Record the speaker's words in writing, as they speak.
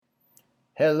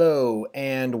Hello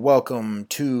and welcome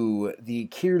to the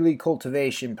Kearley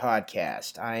Cultivation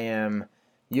Podcast. I am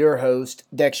your host,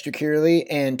 Dexter Kearley,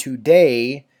 and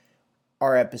today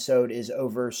our episode is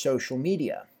over social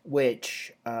media,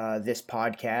 which this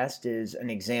podcast is an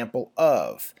example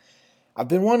of. I've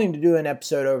been wanting to do an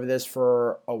episode over this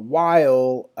for a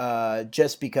while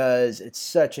just because it's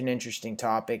such an interesting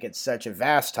topic. It's such a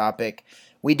vast topic.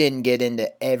 We didn't get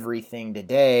into everything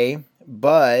today,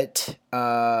 but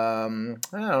I don't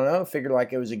know, figured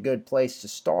like it was a good place to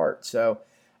start. So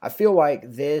I feel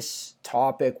like this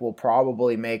topic will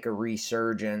probably make a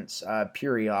resurgence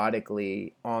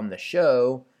periodically on the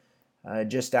show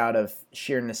just out of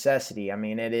sheer necessity. I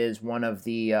mean, it is one of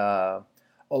the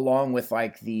along with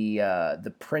like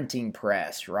the printing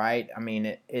press, right? I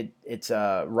mean, it's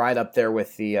right up there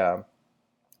with the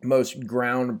most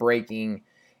groundbreaking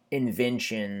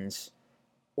inventions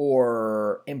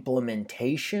or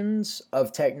implementations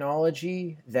of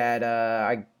technology that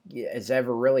has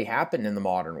ever really happened in the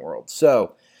modern world.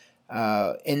 So,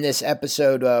 in this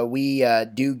episode, we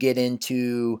do get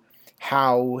into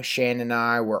how Shannon and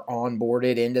I were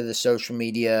onboarded into the social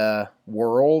media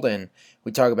world, and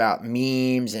we talk about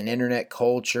memes and internet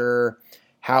culture,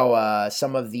 how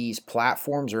some of these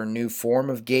platforms are a new form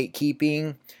of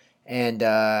gatekeeping, and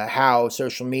how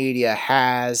social media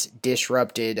has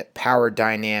disrupted power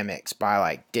dynamics by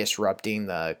like disrupting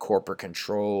the corporate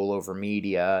control over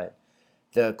media,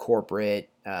 the corporate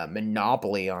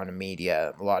monopoly on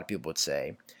media, a lot of people would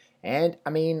say. And I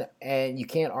mean, and you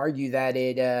can't argue that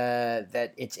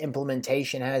that its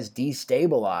implementation has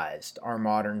destabilized our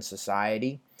modern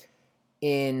society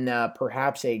in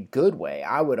perhaps a good way.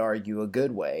 I would argue a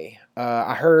good way.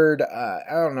 I heard, I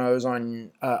don't know, it was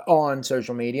on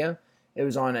social media. It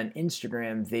was on an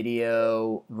Instagram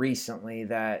video recently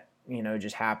that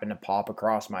just happened to pop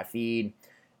across my feed.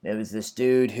 It was this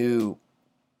dude who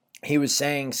he was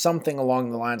saying something along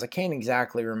the lines. I can't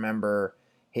exactly remember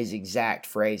his exact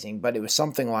phrasing, but it was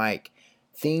something like,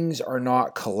 "Things are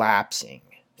not collapsing;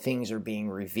 things are being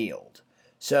revealed."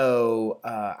 So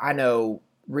I know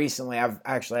recently I've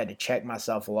actually had to check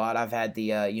myself a lot. I've had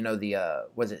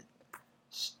was it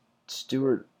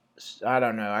Stuart? I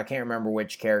don't know. I can't remember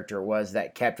which character it was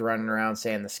that kept running around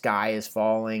saying the sky is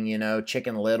falling.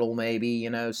 Chicken Little maybe.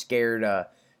 Scared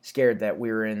that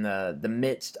we were in the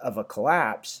midst of a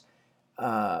collapse.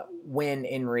 When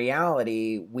in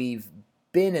reality we've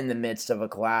been in the midst of a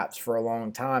collapse for a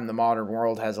long time. The modern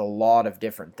world has a lot of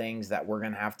different things that we're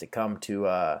going to have to come to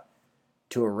a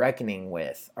reckoning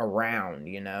with around,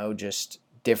 just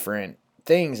different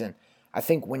things. And I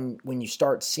think when you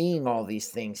start seeing all these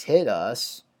things hit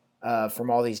us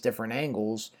from all these different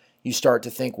angles, you start to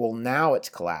think, well, now it's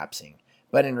collapsing.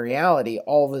 But in reality,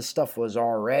 all this stuff was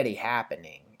already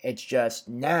happening. It's just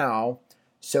now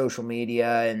social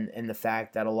media and the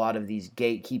fact that a lot of these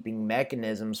gatekeeping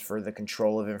mechanisms for the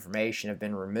control of information have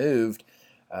been removed,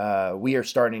 we are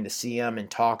starting to see them and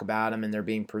talk about them, and they're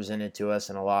being presented to us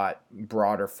in a lot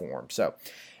broader form. So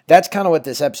that's kind of what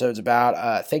this episode's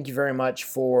about. Thank you very much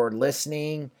for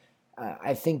listening.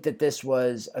 I think that this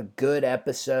was a good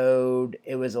episode.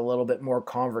 It was a little bit more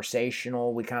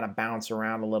conversational. We kind of bounce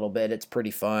around a little bit. It's pretty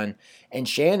fun. And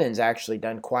Shannon's actually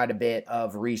done quite a bit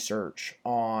of research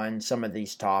on some of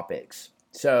these topics.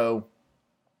 So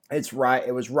it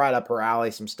was right up her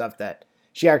alley, some stuff that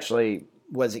she actually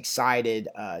was excited.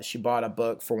 She bought a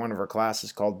book for one of her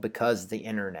classes called Because the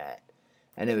Internet.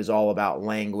 And it was all about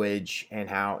language and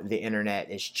how the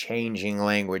internet is changing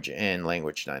language and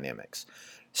language dynamics.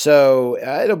 So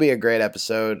it'll be a great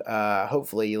episode.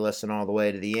 Hopefully you listen all the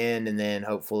way to the end, and then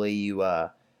hopefully you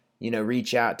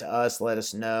reach out to us, let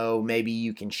us know. Maybe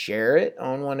you can share it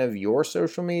on one of your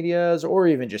social medias, or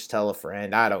even just tell a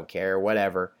friend. I don't care,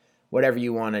 whatever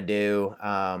you want to do.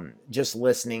 Just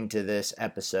listening to this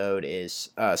episode is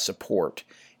support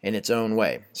in its own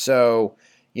way. So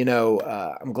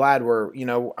I'm glad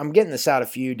I'm getting this out a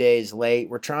few days late.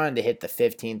 We're trying to hit the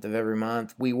 15th of every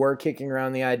month. We were kicking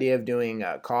around the idea of doing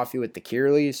coffee with the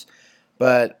Kearleys,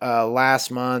 but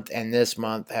last month and this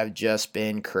month have just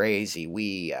been crazy.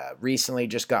 We recently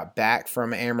just got back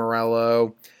from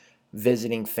Amarillo,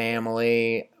 visiting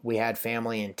family. We had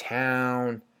family in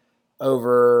town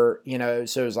over,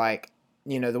 so it was like,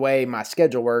 the way my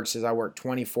schedule works is I work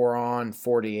 24 on,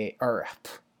 48, or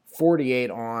 48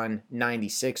 on,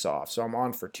 96 off. So I'm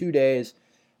on for 2 days,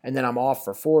 and then I'm off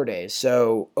for 4 days.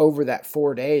 So over that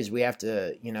 4 days, we have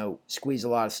to, squeeze a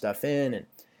lot of stuff in.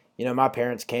 And, my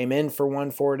parents came in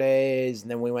for 4 days, and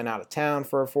then we went out of town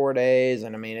for 4 days.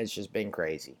 And I mean, it's just been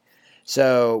crazy.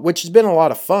 So, which has been a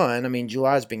lot of fun. I mean,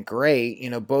 July's been great.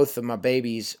 Both of my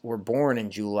babies were born in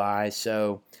July.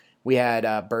 So we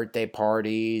had birthday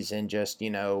parties and just,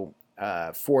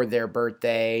 for their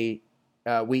birthday,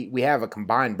 we have a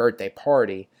combined birthday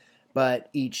party, but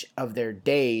each of their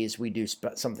days we do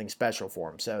something special for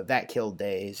them. So that killed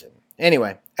days. And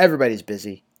anyway, everybody's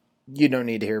busy. You don't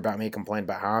need to hear about me complain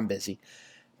about how I'm busy.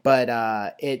 But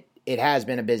it has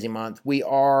been a busy month. We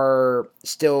are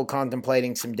still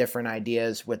contemplating some different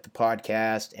ideas with the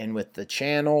podcast and with the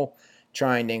channel,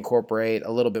 trying to incorporate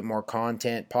a little bit more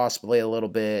content, possibly a little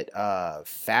bit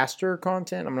faster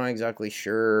content. I'm not exactly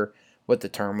sure what the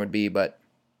term would be, but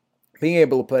being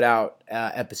able to put out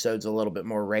episodes a little bit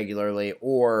more regularly,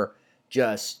 or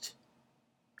just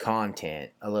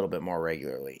content a little bit more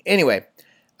regularly. Anyway,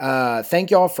 thank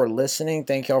y'all for listening.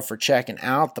 Thank y'all for checking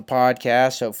out the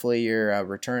podcast. Hopefully you're a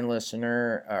return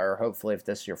listener, or hopefully if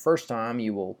this is your first time,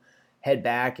 you will head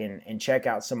back and check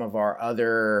out some of our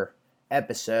other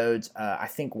episodes. I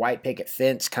think White Picket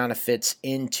Fence kind of fits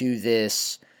into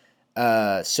this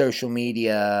social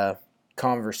media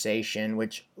conversation,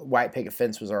 which White Picket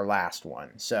Fence was our last one.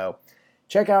 So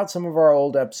check out some of our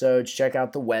old episodes. Check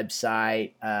out the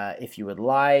website if you would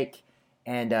like.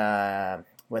 And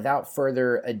without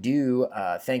further ado,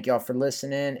 thank y'all for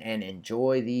listening and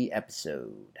enjoy the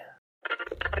episode.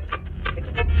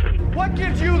 What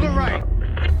gives you the right?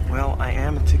 Well, I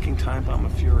am a ticking time bomb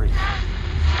of fury.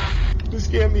 This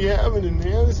can't be happening,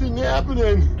 man. This isn't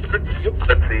happening.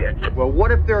 Well,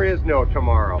 what if there is no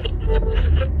tomorrow?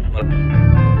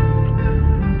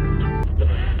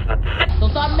 So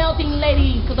start melting,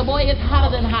 ladies, because the boy is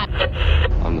hotter than hot.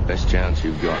 I'm the best chance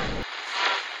you've got.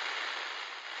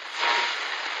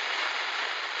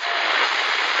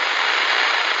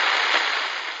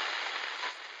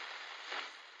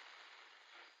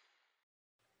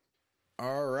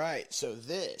 All right, so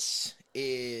this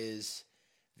is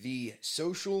the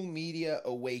social media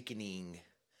awakening.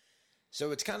 So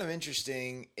it's kind of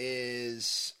interesting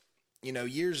is,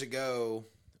 years ago,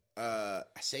 I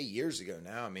say years ago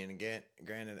now, I mean, again,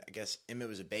 granted, I guess Emmett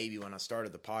was a baby when I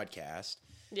started the podcast.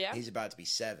 Yeah. He's about to be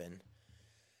 7.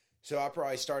 So I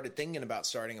probably started thinking about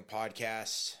starting a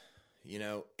podcast,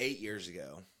 8 years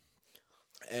ago.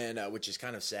 And which is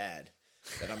kind of sad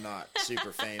that I'm not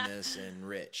super famous and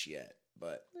rich yet.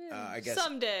 But I guess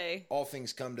someday all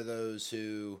things come to those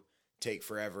who take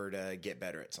forever to get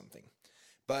better at something.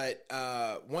 But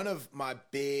one of my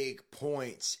big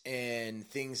points and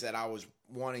things that I was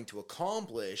wanting to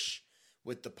accomplish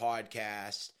with the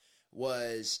podcast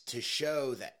was to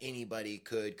show that anybody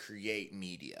could create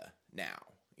media now.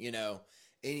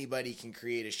 Anybody can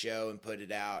create a show and put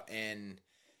it out. And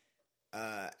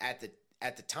at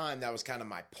the time, that was kind of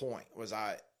my point.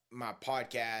 My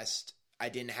podcast, I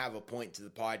didn't have a point to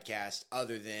the podcast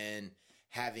other than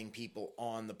having people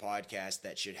on the podcast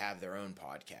that should have their own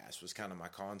podcast was kind of my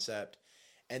concept.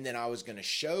 And then I was going to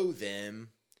show them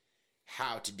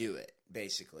how to do it,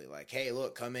 basically. Like, hey,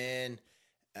 look, come in.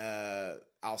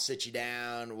 I'll sit you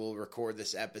down. We'll record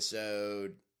this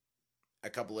episode. A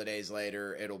couple of days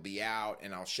later, it'll be out,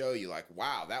 and I'll show you, like,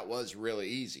 wow, that was really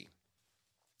easy.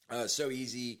 So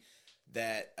easy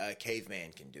that a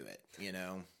caveman can do it,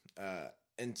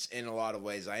 And in a lot of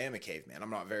ways, I am a caveman. I'm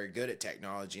not very good at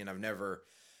technology, and I've never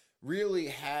really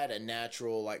had a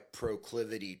natural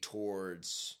proclivity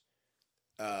towards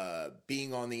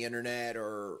being on the internet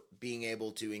or being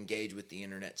able to engage with the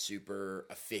internet super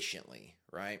efficiently,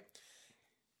 right?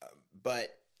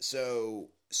 But so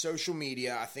social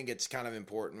media, I think it's kind of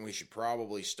important. We should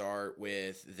probably start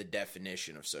with the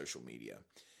definition of social media,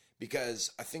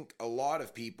 because I think a lot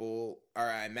of people, or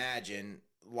I imagine,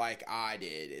 like I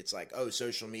did, it's like, oh,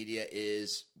 social media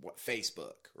is what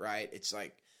Facebook, right? It's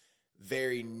like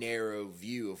very narrow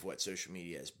view of what social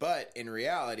media is. But in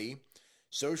reality,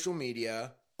 social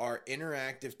media are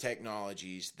interactive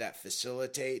technologies that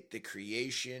facilitate the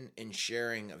creation and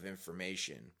sharing of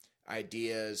information,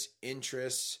 ideas,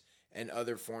 interests, and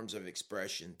other forms of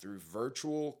expression through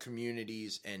virtual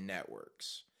communities and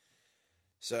networks.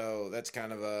 So that's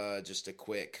kind of just a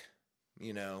quick,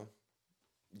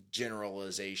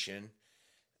 generalization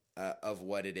of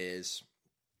what it is.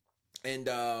 And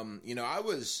I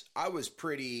was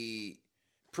pretty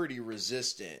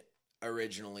resistant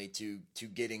originally to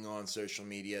getting on social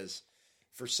medias.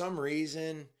 For some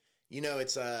reason,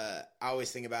 it's I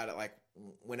always think about it like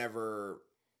whenever,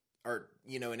 or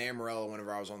in Amarillo,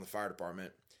 whenever I was on the fire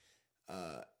department,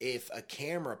 if a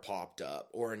camera popped up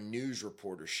or a news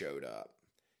reporter showed up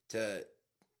to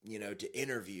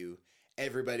interview,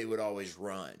 everybody would always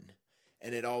run.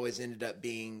 And it always ended up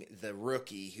being the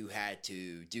rookie who had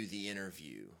to do the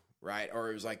interview, right?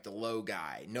 Or it was like the low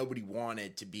guy. Nobody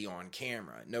wanted to be on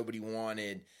camera. Nobody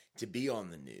wanted to be on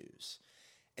the news.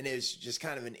 And it was just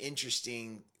kind of an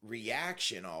interesting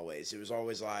reaction always. It was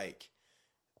always like,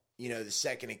 you know, the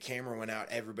second a camera went out,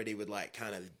 everybody would like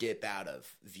kind of dip out of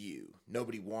view.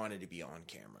 Nobody wanted to be on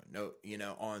camera, no, you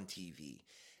know, on TV.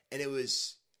 And it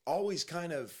was always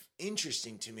kind of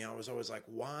interesting to me. I was always like,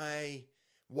 why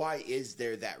is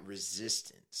there that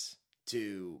resistance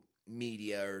to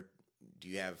media? Or do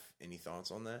you have any thoughts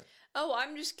on that? Oh,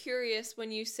 I'm just curious,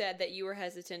 when you said that you were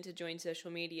hesitant to join social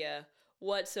media,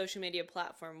 what social media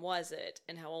platform was it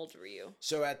and how old were you?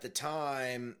 So at the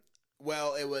time,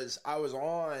 well, I was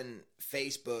on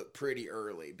Facebook pretty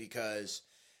early because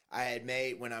I had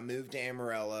made, when I moved to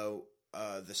Amarillo,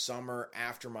 the summer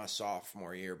after my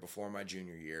sophomore year, before my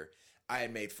junior year, I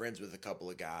had made friends with a couple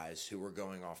of guys who were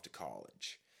going off to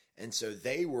college. And so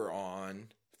they were on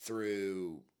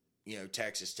through, you know,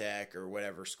 Texas Tech or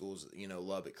whatever schools, you know,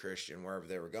 Lubbock Christian, wherever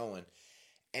they were going.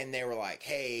 And they were like,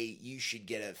 hey, you should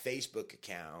get a Facebook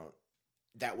account.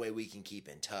 That way we can keep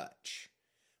in touch.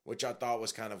 Which I thought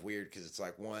was kind of weird because it's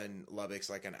like, one, Lubbock's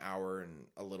like an hour and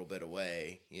a little bit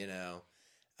away, you know.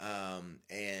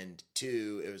 And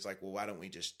two, it was like, well, why don't we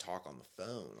just talk on the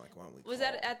phone? Like, why don't we Was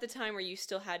call? that at the time where you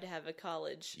still had to have a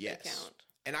college Yes. account?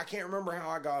 And I can't remember how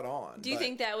I got on. Do you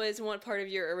think that was one part of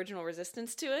your original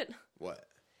resistance to it? What?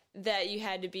 That you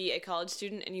had to be a college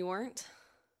student and you weren't?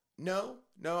 No,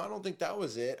 I don't think that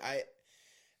was it. I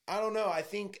don't know. I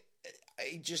think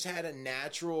I just had a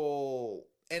natural,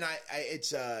 and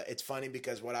it's funny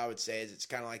because what I would say is it's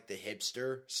kind of like the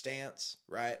hipster stance,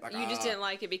 right? Like, You just didn't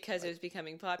like it because it was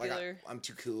becoming popular? Like I'm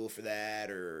too cool for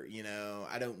that, or, you know,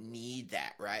 I don't need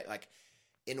that, right? Like,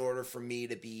 in order for me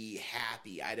to be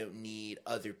happy, I don't need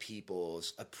other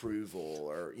people's approval,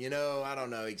 or, you know, I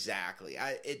don't know exactly.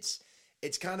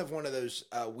 It's kind of one of those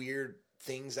weird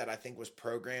things that I think was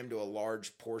programmed to a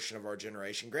large portion of our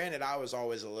generation. Granted, I was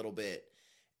always a little bit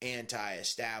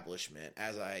anti-establishment,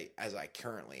 as I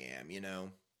currently am, you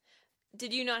know.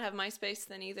 Did you not have MySpace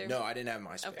then either? No, I didn't have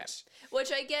MySpace. Okay.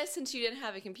 Which I guess, since you didn't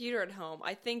have a computer at home,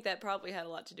 I think that probably had a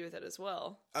lot to do with it as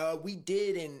well. We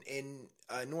did in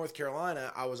North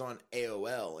Carolina. I was on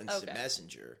AOL, Instant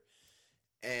Messenger,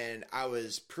 and I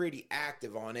was pretty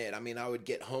active on it. I mean, I would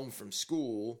get home from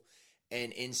school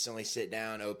and instantly sit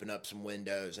down, open up some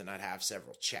windows, and I'd have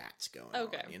several chats going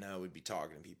on. You know, we'd be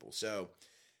talking to people. So,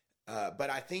 but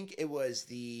I think it was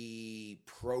the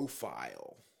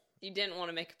profile. You didn't want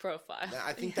to make a profile.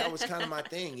 I think that was kind of my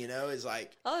thing, you know, is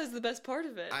like... Oh, that's the best part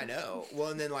of it. I know. Well,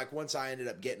 and then like once I ended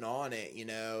up getting on it, you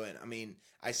know, and I mean,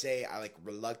 I say I like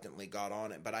reluctantly got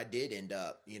on it, but I did end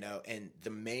up, you know, and the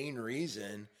main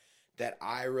reason that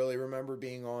I really remember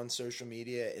being on social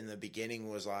media in the beginning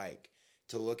was like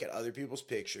to look at other people's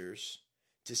pictures,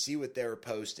 to see what they were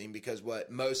posting, because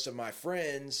what most of my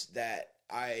friends that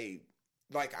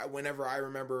whenever I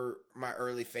remember my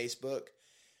early Facebook,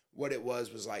 what it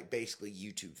was like basically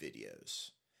YouTube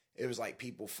videos. It was like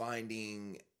people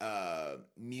finding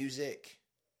music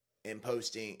and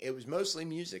posting. It was mostly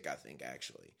music, I think,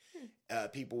 actually.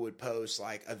 People would post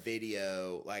like a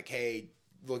video, like, hey,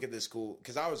 look at this cool,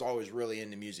 because I was always really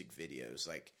into music videos.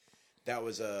 Like, that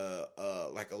was a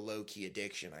low-key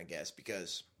addiction, I guess,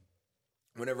 because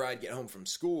whenever I'd get home from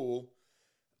school,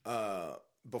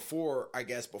 before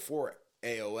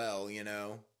AOL, you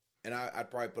know, and I'd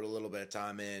probably put a little bit of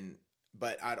time in,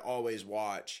 but I'd always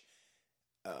watch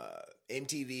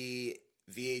MTV,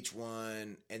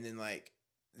 VH1, and then like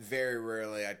very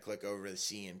rarely I'd click over to the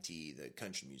CMT, the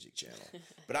country music channel.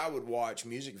 But I would watch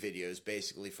music videos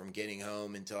basically from getting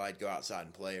home until I'd go outside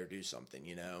and play or do something,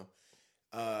 you know.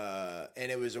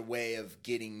 And it was a way of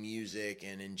getting music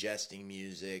and ingesting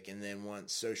music. And then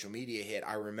once social media hit,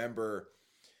 I remember...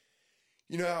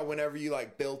 You know how whenever you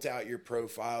like built out your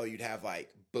profile, you'd have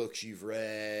like books you've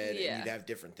read, and you'd have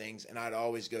different things. And I'd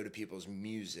always go to people's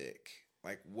music.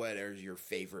 Like, what are your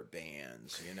favorite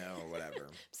bands, you know, or whatever.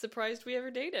 Surprised we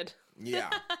ever dated. Yeah.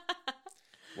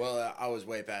 Well, I was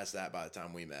way past that by the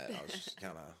time we met. I was just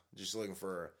kind of just looking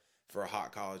for a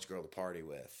hot college girl to party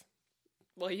with.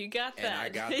 Well, you got that. And I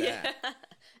got that.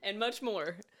 And much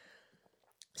more.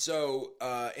 So,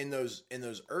 in those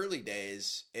early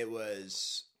days, it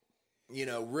was... You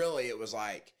know, really, it was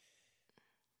like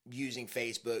using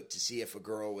Facebook to see if a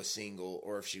girl was single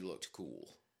or if she looked cool.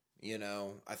 You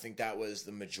know, I think that was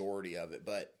the majority of it.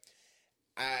 But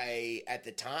I, at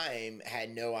the time, had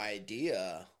no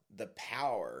idea the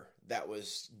power that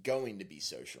was going to be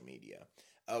social media.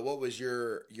 What was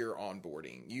your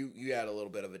onboarding? You had a little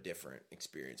bit of a different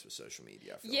experience with social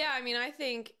media. Yeah,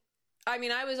 like.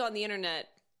 I was on the internet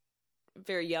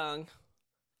very young.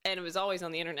 And it was always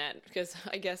on the internet because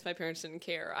I guess my parents didn't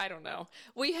care. I don't know.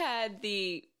 We had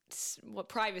the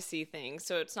privacy things,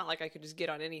 so it's not like I could just get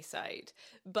on any site,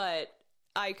 but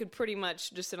I could pretty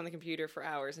much just sit on the computer for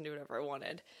hours and do whatever I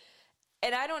wanted.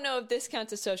 And I don't know if this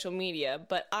counts as social media,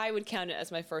 but I would count it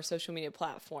as my first social media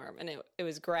platform, and it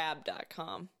was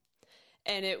grab.com.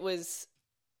 And it was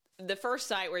the first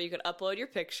site where you could upload your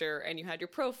picture and you had your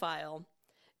profile,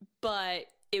 but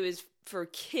it was for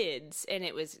kids and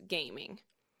it was gaming.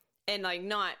 And like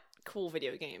not cool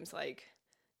video games, like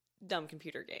dumb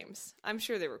computer games. I'm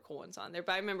sure there were cool ones on there,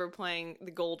 but I remember playing the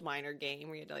gold miner game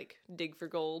where you had to like dig for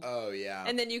gold. Oh yeah.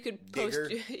 And then you could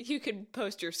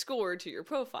post your score to your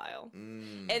profile.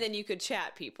 And then you could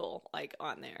chat people like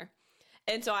on there.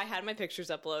 And so I had my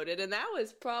pictures uploaded, and that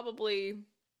was probably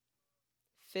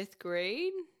 5th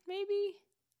grade, maybe.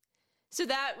 So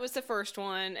that was the first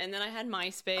one, and then I had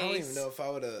MySpace. I don't even know if I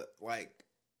would have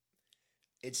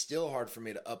it's still hard for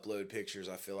me to upload pictures,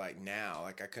 I feel like now.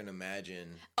 Like I couldn't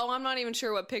imagine. Oh, I'm not even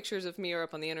sure what pictures of me are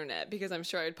up on the internet, because I'm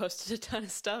sure I had posted a ton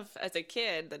of stuff as a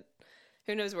kid that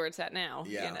who knows where it's at now,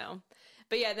 you know.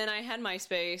 But yeah, then I had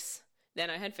MySpace, then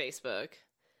I had Facebook.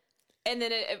 And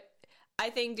then I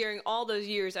think during all those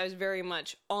years I was very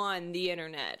much on the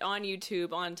internet, on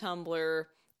YouTube, on Tumblr,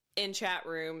 in chat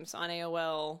rooms, on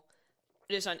AOL,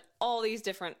 just on all these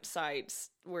different sites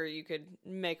where you could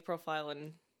make a profile,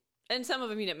 and some of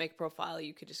them you didn't make a profile,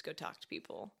 you could just go talk to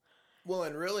people. Well,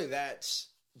 and really that's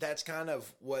kind of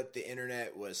what the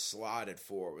internet was slotted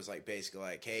for. It was like basically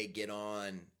like, hey, get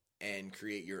on and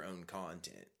create your own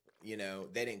content. You know,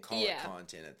 they didn't call it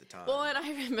content at the time. Well, and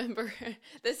I remember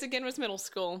this again was middle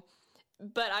school,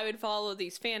 but I would follow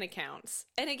these fan accounts.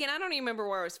 And again, I don't even remember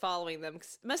where I was following them. It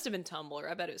must have been Tumblr.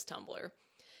 I bet it was Tumblr.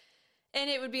 And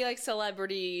it would be like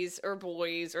celebrities or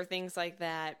boys or things like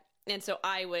that. And so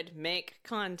I would make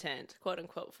content, quote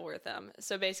unquote, for them.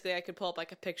 So basically I could pull up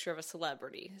like a picture of a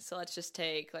celebrity. So let's just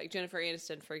take like Jennifer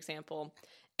Aniston, for example,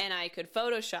 and I could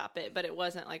Photoshop it, but it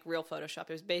wasn't like real Photoshop.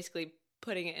 It was basically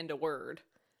putting it into Word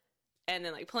and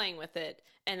then like playing with it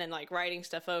and then like writing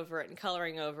stuff over it and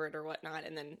coloring over it or whatnot.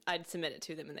 And then I'd submit it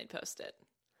to them and they'd post it.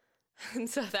 And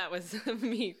so that was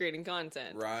me creating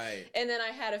content. Right. And then I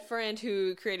had a friend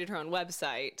who created her own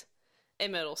website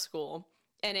in middle school.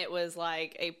 And it was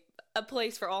like a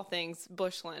place for all things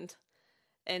Bushland.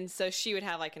 And so she would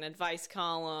have like an advice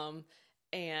column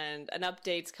and an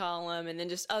updates column and then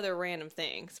just other random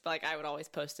things. But like I would always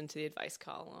post into the advice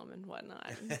column and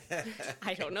whatnot.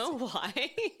 I don't know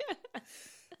why.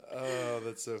 Oh,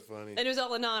 that's so funny. And it was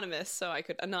all anonymous, so I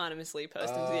could anonymously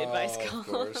post into the advice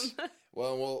column.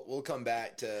 Well, we'll come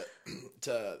back to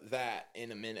that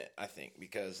in a minute, I think,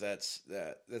 because that's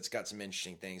got some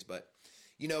interesting things. But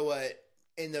you know what?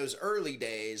 In those early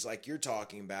days, like you're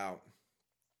talking about,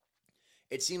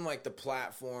 it seemed like the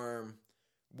platform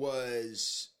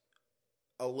was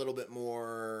a little bit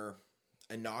more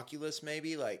innocuous,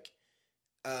 maybe. Like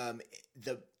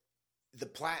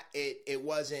it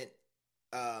wasn't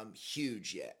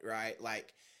huge yet, right?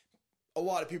 Like a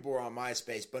lot of people were on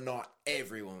MySpace, but not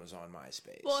everyone was on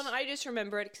MySpace. Well, and I just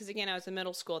remember it because, again, I was in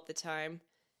middle school at the time.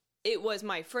 It was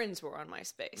my friends were on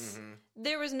MySpace. Mm-hmm.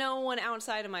 There was no one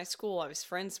outside of my school I was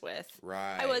friends with.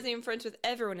 Right. I wasn't even friends with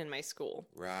everyone in my school.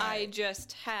 Right. I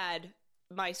just had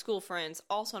my school friends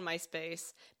also on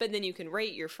MySpace, but then you can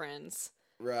rate your friends.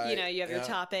 Right. You know, you have your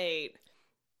top 8.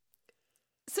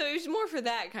 So it was more for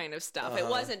that kind of stuff. It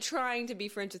wasn't trying to be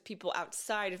friends with people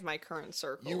outside of my current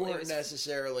circle. You weren't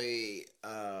necessarily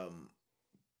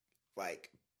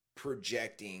like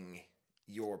projecting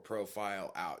your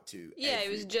profile out to everyone.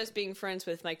 It was just being friends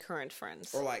with my current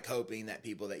friends. Or like hoping that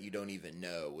people that you don't even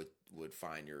know would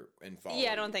find your and follow.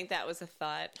 Yeah, I don't think that was a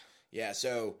thought. Yeah,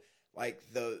 so like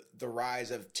the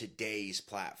rise of today's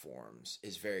platforms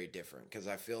is very different because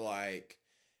I feel like,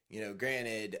 you know,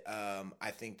 granted,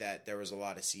 I think that there was a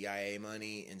lot of CIA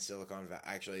money in Silicon Valley.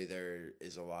 Actually, there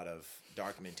is a lot of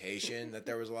documentation that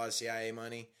there was a lot of CIA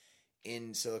money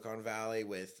in Silicon Valley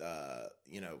with,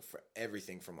 you know, for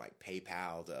everything from like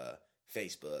PayPal to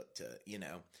Facebook to, you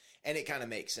know, and it kind of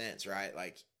makes sense, right?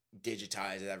 Like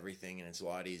digitize everything and it's a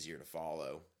lot easier to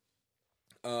follow.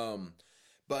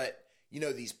 But, you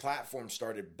know, these platforms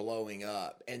started blowing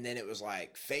up and then it was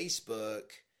like Facebook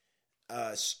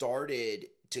started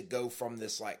to go from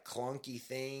this like clunky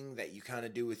thing that you kind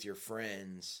of do with your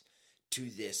friends to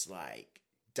this like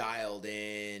dialed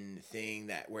in thing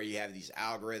that where you have these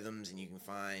algorithms and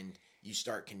you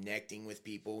start connecting with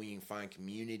people, you can find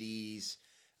communities.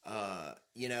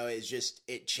 You know,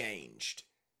 it changed.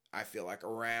 I feel like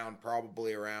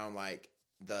probably around like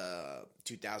the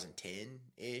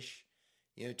 2010-ish,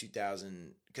 you know,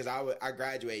 2000, because I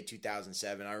graduated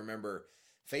 2007. I remember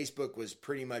Facebook was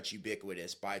pretty much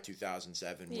ubiquitous by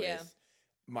 2007 with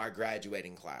my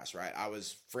graduating class, right? I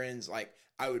was friends, like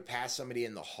I would pass somebody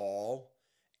in the hall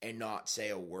and not say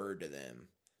a word to them.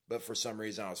 But for some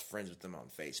reason I was friends with them on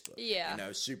Facebook. Yeah. You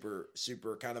know, super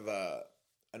kind of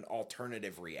an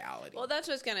alternative reality. Well, that's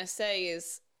what I was going to say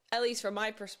is, at least from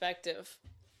my perspective,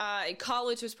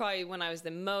 college was probably when I was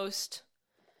the most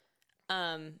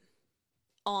on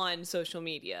social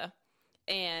media.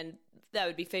 And that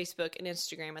would be Facebook and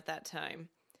Instagram at that time.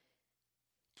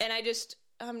 And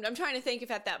I'm trying to think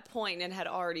if at that point it had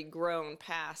already grown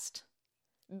past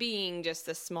being just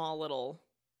this small little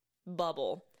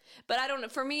bubble. But I don't know.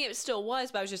 For me, it still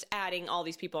was, but I was just adding all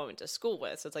these people I went to school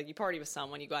with. So it's like you party with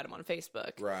someone, you go add them on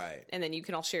Facebook. Right. And then you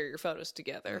can all share your photos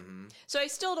together. Mm-hmm. So I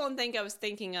still don't think I was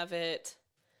thinking of it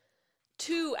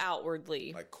too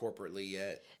outwardly. Like corporately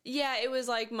yet? Yeah, it was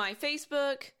like my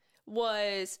Facebook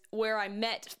was where I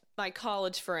met my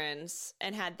college friends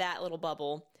and had that little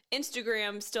bubble.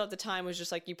 Instagram still at the time was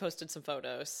just like you posted some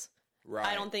photos. Right.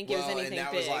 I don't think it was anything and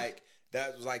that big.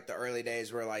 That was like the early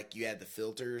days where like you had the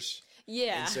filters.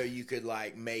 Yeah. And so you could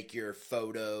like make your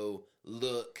photo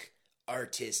look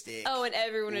artistic. Oh, and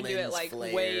everyone would do it like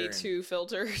way too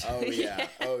filtered. Oh yeah.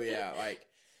 Oh yeah. Like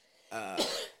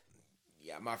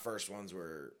yeah, my first ones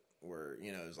were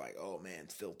you know, it was like, oh man,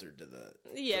 filtered to the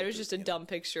it was just a dumb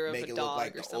picture of make a it dog look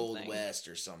like or the something. Old West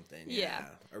or something. Yeah.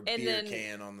 Or And beer then,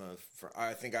 can on the front.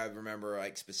 I think I remember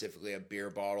like specifically a beer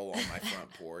bottle on my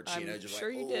front porch. I'm You know, just sure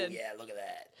like, you oh did. yeah, look at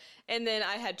that. And then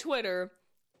I had Twitter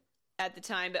at the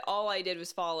time, but all I did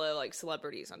was follow like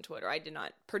celebrities on Twitter. I did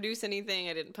not produce anything.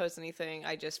 I didn't post anything.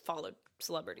 I just followed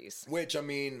celebrities. Which, I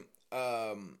mean,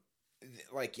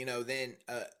 like, you know, then,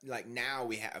 like now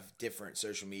we have different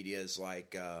social medias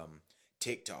like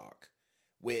TikTok,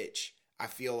 which I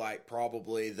feel like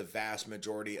probably the vast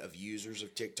majority of users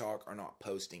of TikTok are not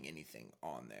posting anything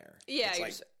on there. Yeah, it's you're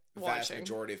like just the vast watching.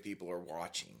 majority of people are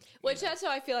watching. Which that's how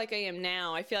I feel like I am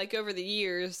now. I feel like over the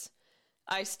years,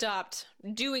 I stopped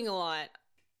doing a lot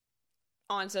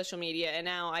on social media, and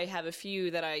now I have a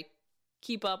few that I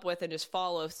keep up with and just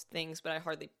follow things, but I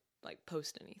hardly like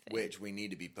post anything. Which we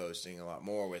need to be posting a lot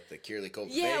more with the Kearley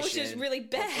Cultivation. Yeah, which is really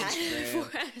bad Instagram.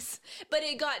 for us. But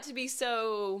it got to be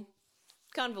so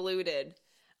convoluted.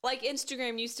 Like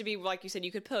Instagram used to be, like you said,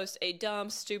 you could post a dumb,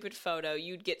 stupid photo,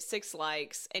 you'd get 6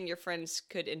 likes, and your friends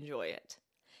could enjoy it.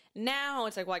 Now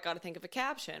it's like, well, I got to think of a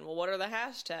caption. Well, what are the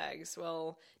hashtags?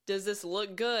 Well, does this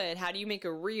look good? How do you make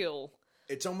a reel?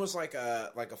 It's almost like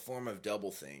a form of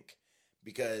doublethink,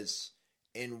 because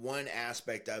in one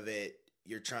aspect of it,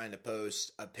 you're trying to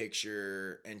post a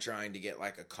picture and trying to get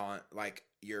like like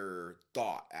your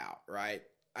thought out, right?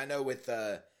 I know with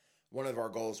one of our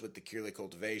goals with the Kearley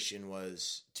Cultivation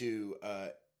was to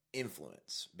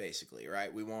influence, basically,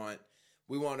 right? We want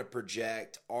to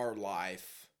project our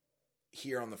life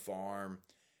here on the farm,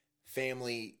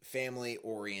 family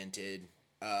oriented,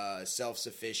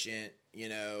 self-sufficient, you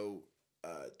know,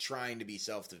 trying to be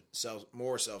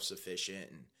more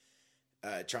self-sufficient,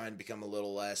 and trying to become a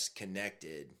little less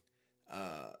connected.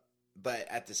 But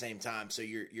at the same time, so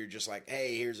you're just like,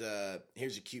 hey, here's a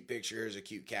cute picture, here's a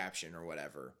cute caption or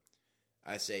whatever.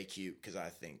 I say cute because I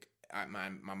think my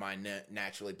mind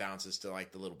naturally bounces to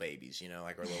like the little babies, you know,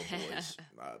 like our little boys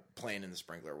playing in the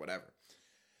sprinkler or whatever.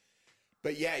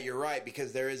 But yeah, you're right,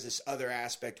 because there is this other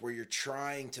aspect where you're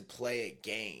trying to play a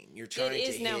game. You're trying It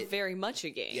is now very much a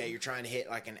game. Yeah, you're trying to hit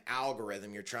like an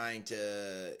algorithm. You're trying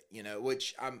to, you know,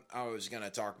 which I was going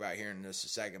to talk about here in just a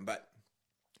second, but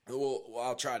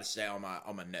I'll try to stay on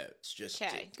my notes. Just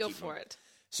okay, go for it.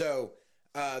 So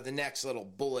the next little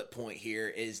bullet point here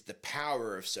is the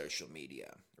power of social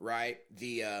media, right?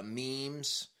 The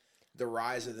memes, the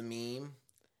rise of the meme.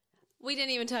 We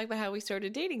didn't even talk about how we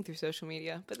started dating through social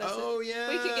media, but that's yeah,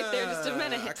 we could get there in just a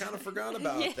minute. I kind of forgot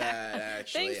about that,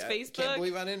 actually. Thanks, Facebook. I can't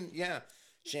believe I didn't. Yeah,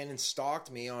 Shannon stalked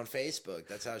me on Facebook.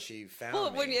 That's how she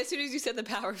found me. As soon as you said the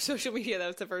power of social media, that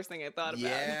was the first thing I thought about.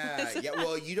 Yeah.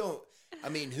 Well, you don't. I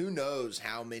mean, who knows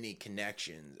how many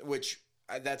connections? Which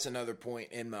that's another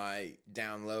point in my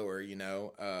down lower. You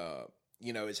know,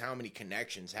 is how many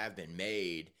connections have been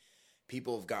made.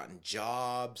 People have gotten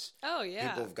jobs. Oh, yeah.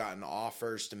 People have gotten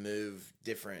offers to move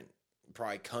different,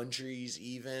 probably countries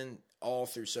even, all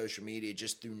through social media,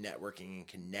 just through networking and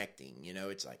connecting. You know,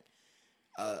 it's like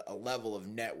a level of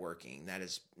networking that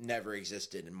has never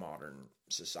existed in modern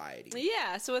society.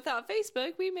 Yeah, so without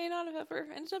Facebook, we may not have ever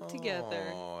ended up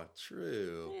together. Oh,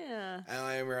 true. Yeah.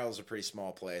 Amarillo is a pretty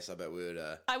small place. I bet we would...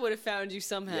 I would have found you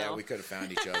somehow. Yeah, we could have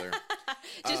found each other.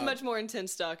 Just much more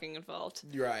intense stalking involved.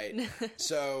 Right.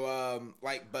 So,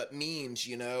 but memes,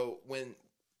 you know, when,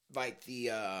 like,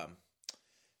 the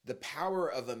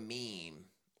power of a meme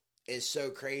is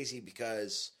so crazy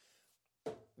because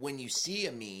when you see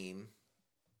a meme,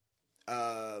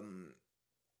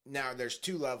 now there's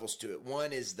two levels to it.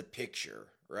 One is the picture,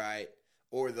 right?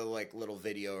 Or the like little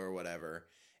video or whatever.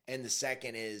 And the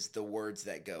second is the words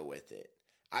that go with it.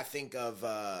 I think of,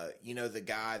 the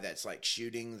guy that's like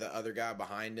shooting the other guy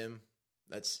behind him.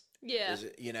 That's,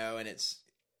 and it's,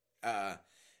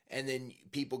 and then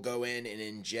people go in and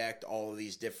inject all of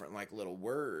these different like little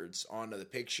words onto the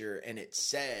picture, and it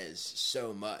says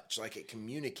so much. Like it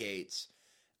communicates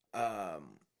on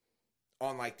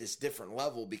like this different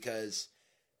level, because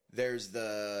there's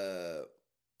the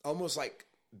almost like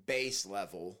base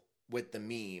level with the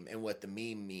meme and what the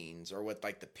meme means, or what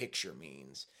like the picture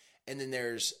means. And then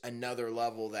there's another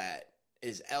level that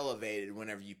is elevated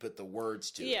whenever you put the words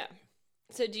to it. Yeah.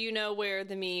 So do you know where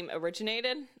the meme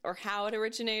originated, or how it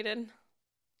originated?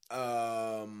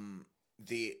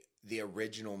 The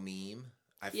original meme.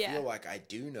 I feel like I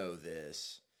do know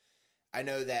this. I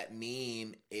know that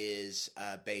meme is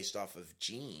based off of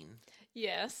Gene.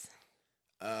 Yes.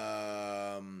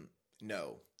 No.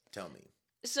 Tell me.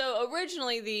 So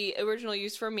originally, the original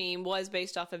use for meme was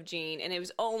based off of Gene, and it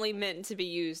was only meant to be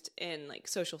used in like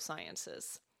social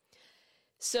sciences.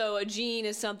 So a gene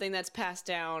is something that's passed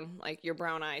down, like your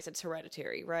brown eyes, it's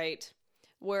hereditary, right?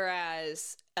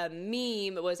 Whereas a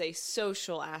meme was a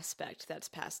social aspect that's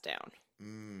passed down.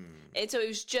 And so it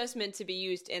was just meant to be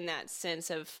used in that sense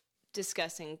of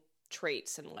discussing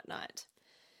traits and whatnot.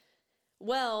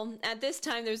 Well, at this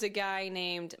time, there's a guy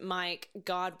named Mike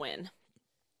Godwin,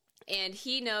 and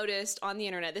he noticed on the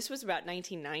internet, this was about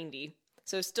 1990,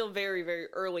 so still very, very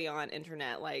early on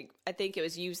internet, like I think it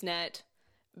was Usenet,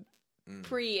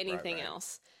 pre anything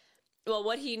else. Well,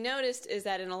 what he noticed is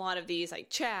that in a lot of these like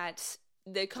chats,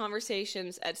 the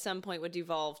conversations at some point would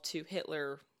devolve to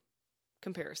Hitler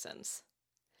comparisons.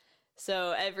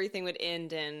 So everything would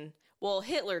end in, well,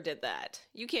 Hitler did that.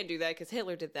 You can't do that because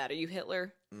Hitler did that. Are you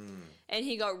Hitler? And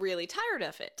he got really tired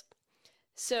of it.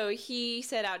 So he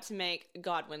set out to make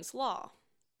Godwin's Law.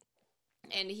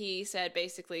 And he said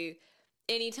basically,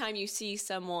 anytime you see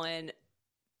someone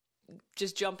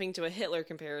just jumping to a Hitler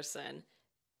comparison,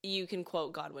 you can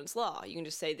quote Godwin's Law. You can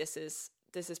just say this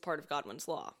is part of Godwin's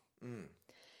Law.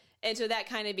 And so that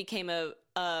kind of became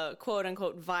a quote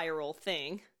unquote viral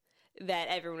thing that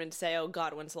everyone would say, oh,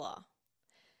 Godwin's Law.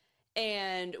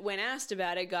 And when asked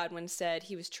about it, Godwin said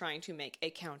he was trying to make a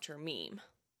counter meme.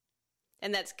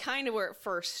 And that's kind of where it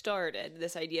first started,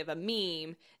 this idea of a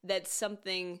meme that's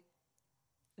something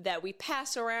that we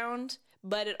pass around,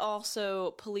 but it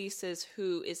also polices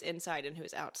who is inside and who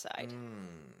is outside.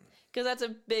 Because that's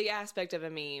a big aspect of a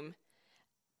meme,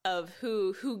 of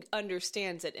who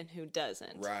understands it and who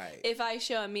doesn't. Right. If I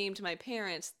show a meme to my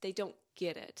parents, they don't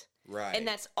get it. Right. And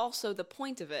that's also the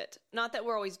point of it. Not that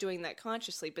we're always doing that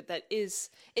consciously, but it's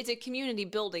a community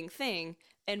building thing.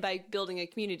 And by building a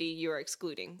community, you're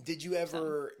excluding. Did you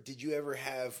ever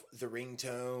have the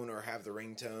ringtone, or have the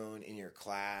ringtone in your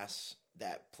class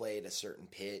that played a certain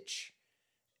pitch?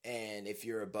 And if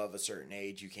you're above a certain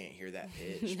age, you can't hear that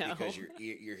pitch No. because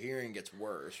your hearing gets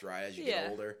worse, right, as you get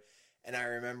older. And I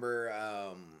remember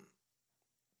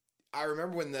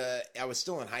when I was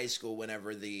still in high school,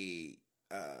 whenever the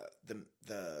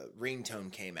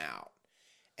ringtone came out,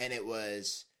 and it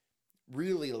was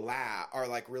really loud, or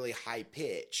like really high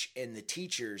pitch, and the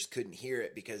teachers couldn't hear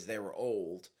it because they were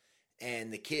old,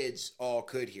 and the kids all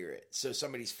could hear it. So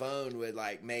somebody's phone would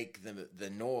like make the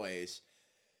noise,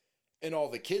 and all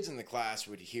the kids in the class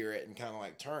would hear it and kind of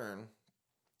like turn,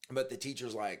 but the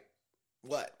teacher's like,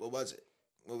 what was it?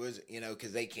 What was it?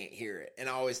 Because they can't hear it. And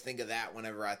I always think of that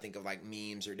whenever I think of like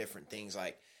memes or different things,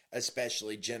 like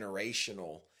especially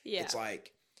generational. Yeah. It's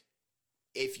like,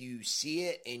 if you see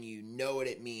it and you know what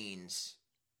it means,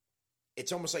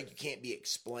 it's almost like you can't be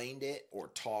explained it or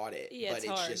taught it, but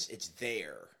it's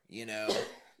there, Yeah.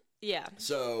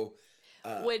 So,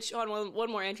 which, on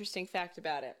one more interesting fact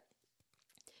about it.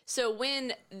 So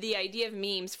when the idea of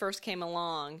memes first came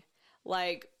along,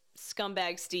 like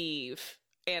Scumbag Steve,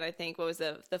 and I think, what was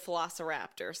the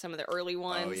Velociraptor, some of the early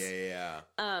ones. Oh, yeah.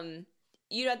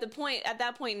 At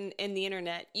that point in the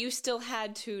internet, you still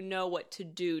had to know what to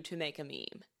do to make a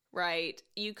meme, right?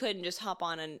 You couldn't just hop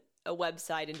on a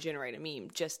website and generate a meme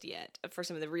just yet for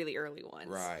some of the really early ones.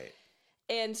 Right.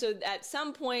 And so at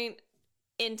some point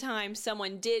in time,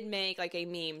 someone did make like a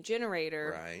meme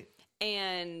generator. Right.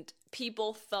 And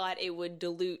people thought it would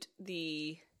dilute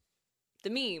the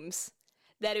memes,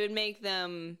 that it would make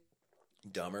them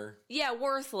dumber. Yeah,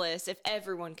 worthless if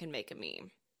everyone can make a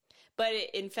meme. But it,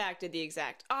 in fact, did the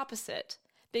exact opposite,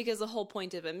 because the whole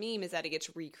point of a meme is that it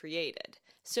gets recreated.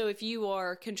 So if you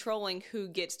are controlling who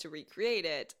gets to recreate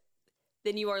it,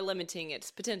 then you are limiting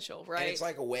its potential, right? And it's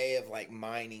like a way of like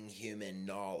mining human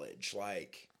knowledge.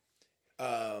 Like,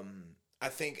 I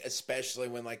think especially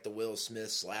when like the Will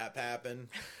Smith slap happened,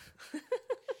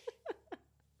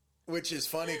 which is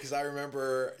funny because I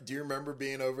remember. Do you remember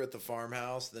being over at the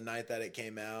farmhouse the night that it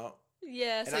came out?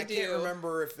 Yes, And I can't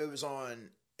remember if it was on.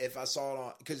 If I saw it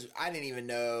on, because I didn't even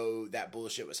know that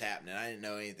bullshit was happening. I didn't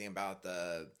know anything about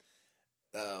the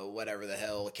whatever the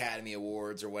hell Academy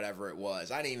Awards or whatever it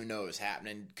was. I didn't even know it was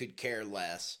happening. Could care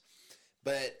less.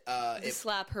 But the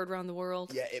slap heard around the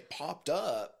world. Yeah, it popped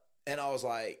up, and I was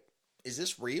like, "Is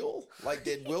this real? Like,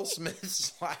 did Will Smith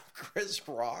slap Chris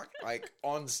Rock like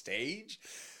on stage?"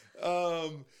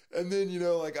 And then, you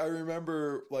know, like I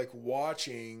remember like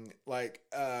watching, like,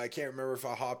 I can't remember if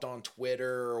I hopped on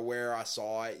Twitter or where I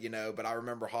saw it, you know, but I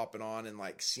remember hopping on and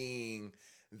like seeing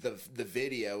the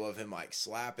video of him like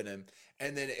slapping him.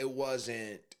 And then it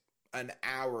wasn't an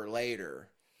hour later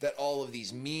that all of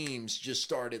these memes just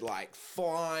started like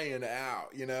flying out,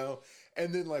 you know?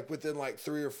 And then like within like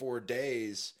 3 or 4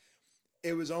 days,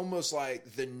 it was almost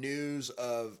like the news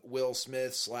of Will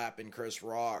Smith slapping Chris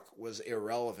Rock was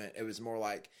irrelevant. It was more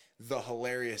like the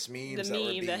hilarious memes that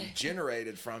were being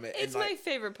generated from it. It's and like, my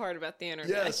favorite part about the internet.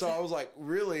 yeah, so I was like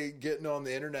really getting on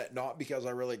the internet, not because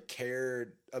I really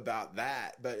cared about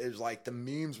that, but it was like the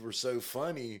memes were so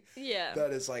funny that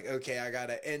it's like, okay, I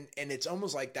gotta, and it's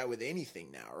almost like that with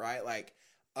anything now, right? Like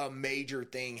a major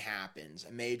thing happens,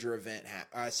 a major event,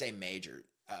 I say major,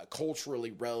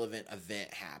 culturally relevant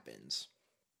event happens.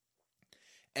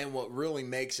 And what really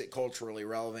makes it culturally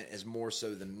relevant is more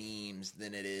so the memes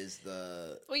than it is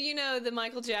the... Well, you know, the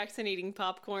Michael Jackson eating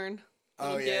popcorn.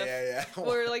 Oh, yeah.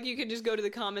 Where, like, you can just go to the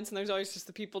comments and there's always just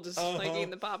the people just, like,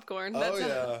 eating the popcorn.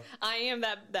 That's I am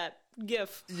that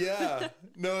gif. Yeah.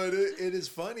 No, it is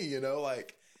funny, you know,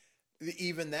 like,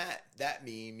 even that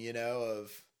meme, you know,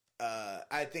 of...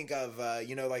 I think of,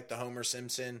 you know, like the Homer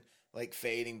Simpson... like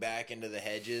fading back into the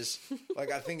hedges.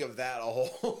 Like I think of that a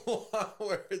whole lot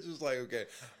where it's just like, okay,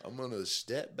 I'm going to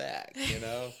step back, you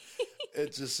know?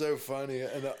 It's just so funny.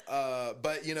 And,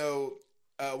 but you know,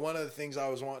 one of the things I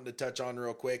was wanting to touch on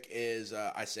real quick is,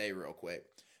 I say real quick,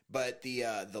 but the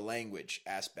language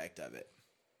aspect of it,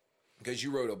 because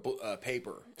you wrote a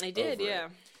paper. I did, yeah.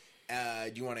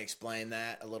 Do you want to explain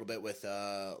that a little bit with,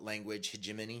 language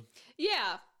hegemony?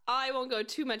 Yeah. I won't go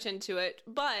too much into it,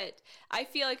 but I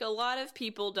feel like a lot of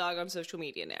people dog on social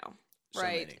media now,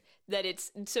 right? That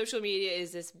social media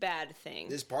is this bad thing.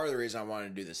 This is part of the reason I wanted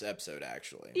to do this episode,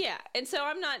 actually. Yeah, and so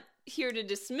I'm not here to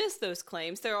dismiss those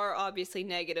claims. There are obviously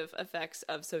negative effects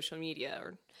of social media,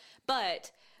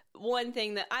 but one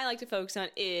thing that I like to focus on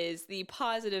is the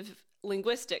positive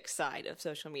linguistic side of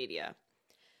social media.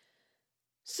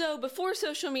 So before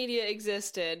social media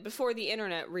existed, before the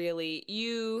internet really,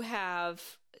 you have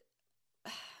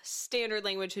standard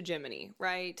language hegemony,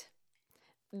 right?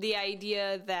 The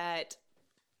idea that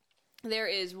there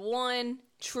is one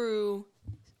true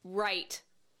right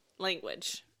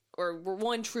language or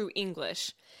one true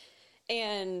English,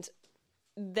 and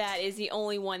that is the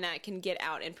only one that can get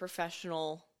out in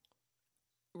professional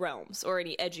realms or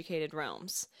any educated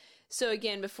realms. So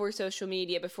again, before social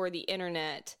media, before the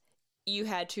internet, you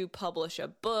had to publish a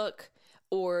book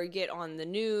or get on the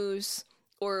news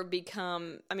or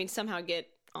somehow get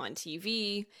on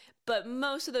TV, but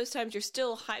most of those times you're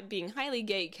still being highly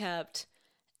gatekept,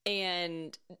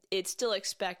 and it's still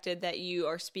expected that you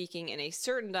are speaking in a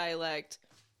certain dialect,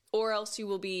 or else you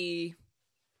will be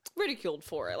ridiculed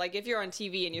for it. Like if you're on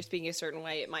TV and you're speaking a certain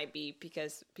way, it might be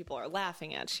because people are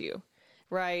laughing at you,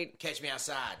 right? Catch me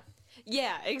outside.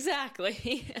 Yeah,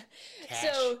 exactly.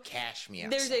 Cash me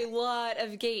outside. There's a lot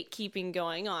of gatekeeping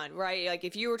going on, right? Like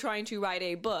if you were trying to write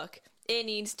a book, it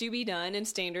needs to be done in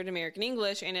standard American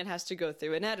English, and it has to go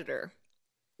through an editor.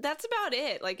 That's about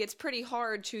it. Like, it's pretty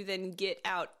hard to then get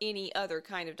out any other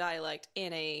kind of dialect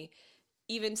in a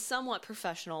even somewhat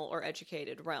professional or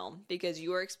educated realm, because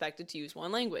you are expected to use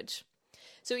one language.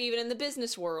 So even in the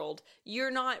business world,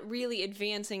 you're not really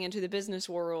advancing into the business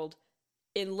world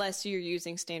unless you're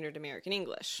using standard American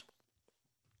English.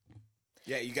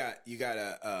 Yeah, you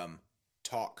gotta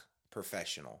talk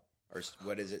professional, or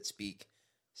what is it?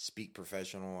 Speak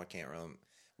professional. I can't remember.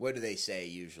 What do they say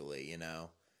usually? You know?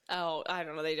 Oh, I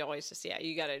don't know. They always just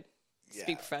you gotta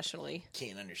speak professionally.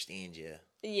 Can't understand you.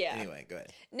 Yeah. Anyway, go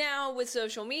ahead. Now with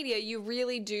social media, you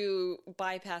really do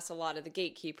bypass a lot of the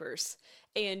gatekeepers,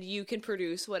 and you can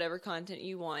produce whatever content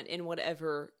you want in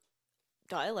whatever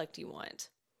dialect you want.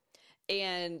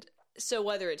 And so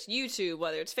whether it's YouTube,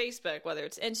 whether it's Facebook, whether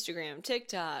it's Instagram,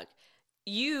 TikTok,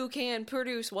 you can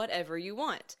produce whatever you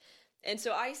want. And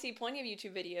so I see plenty of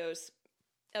YouTube videos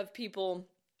of people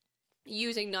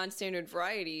using non-standard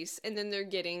varieties, and then they're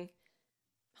getting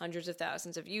hundreds of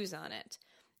thousands of views on it.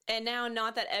 And now,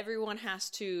 not that everyone has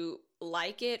to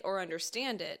like it or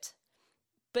understand it,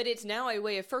 but it's now a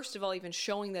way of, first of all, even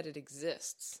showing that it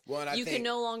exists. Well, and I you think, can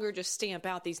no longer just stamp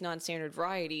out these non-standard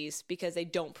varieties because they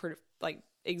don't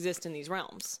exist in these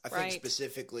realms. I think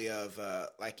specifically of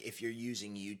like if you're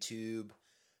using YouTube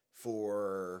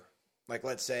for, like,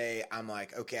 let's say I'm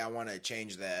like, okay, I want to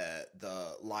change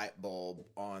the light bulb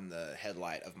on the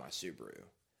headlight of my Subaru,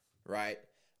 right?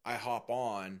 I hop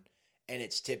on, and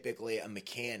it's typically a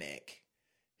mechanic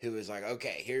who is like,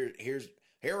 okay, here's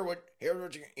what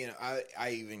you know. I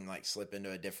even like slip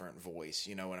into a different voice,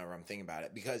 you know, whenever I'm thinking about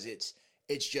it, because it's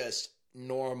just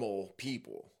normal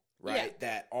people, right?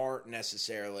 That aren't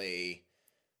necessarily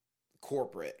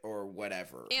corporate or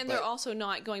whatever, and they're also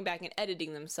not going back and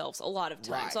editing themselves a lot of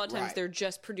times. A lot of times they're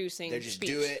just producing. They just speech.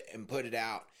 do it and put it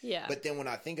out. Yeah. But then when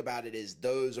I think about it, is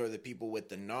those are the people with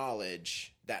the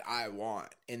knowledge that I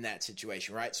want in that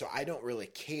situation, right? So I don't really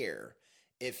care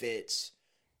if it's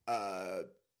a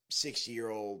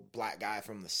 60-year-old black guy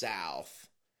from the South,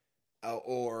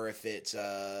 or if it's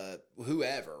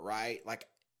whoever, right? Like,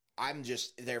 I'm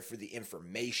just there for the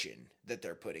information that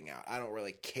they're putting out. I don't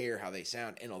really care how they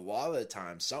sound. And a lot of the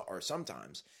times, or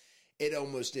sometimes, it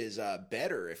almost is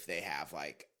better if they have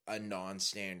like a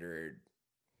non-standard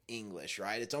English,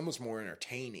 right? It's almost more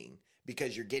entertaining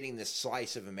because you're getting this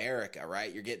slice of America,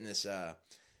 right? You're getting this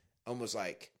almost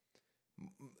like,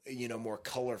 you know, more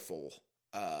colorful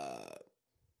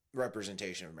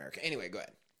representation of America. Anyway, go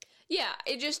ahead. Yeah,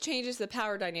 it just changes the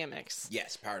power dynamics.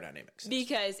 Yes, power dynamics.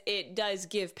 Because it does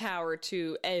give power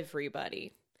to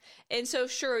everybody. And so,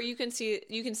 sure, you can say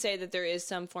that there is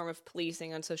some form of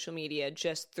policing on social media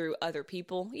just through other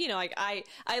people. You know, like I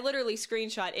literally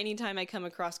screenshot anytime I come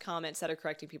across comments that are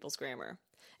correcting people's grammar.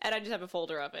 And I just have a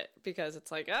folder of it because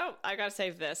it's like, oh, I got to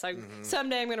save this.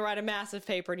 Someday I'm going to write a massive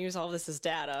paper and use all this as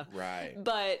data. Right.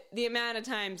 But the amount of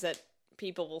times that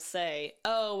people will say,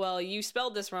 oh, well, you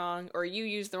spelled this wrong, or you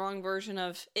used the wrong version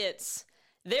of it's,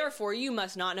 therefore you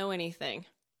must not know anything.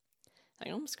 I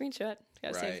don't screenshot.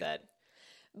 Gotta save that.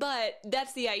 But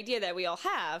that's the idea that we all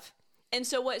have. And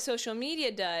so what social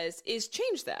media does is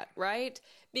change that, right?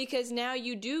 Because now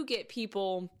you do get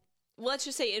people, let's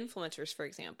just say influencers, for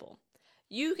example.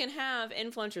 You can have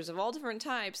influencers of all different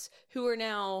types who are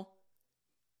now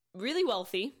really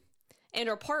wealthy and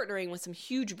are partnering with some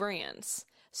huge brands.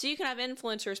 So you can have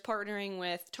influencers partnering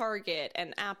with Target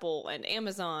and Apple and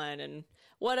Amazon and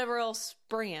whatever else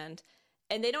brand,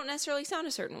 and they don't necessarily sound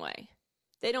a certain way.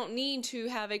 They don't need to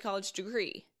have a college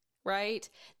degree, right?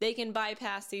 They can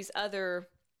bypass these other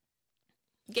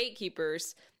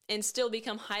gatekeepers and still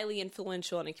become highly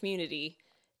influential in a community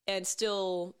and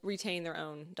still retain their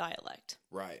own dialect.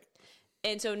 Right.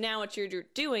 And so now what you're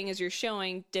doing is you're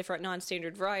showing different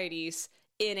non-standard varieties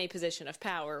in a position of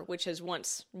power, which has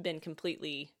once been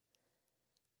completely,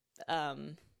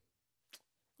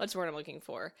 what's the word I'm looking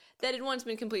for? That had once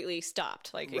been completely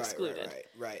stopped, like excluded.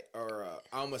 Right. Or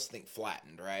I almost think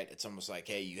flattened, right? It's almost like,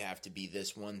 hey, you have to be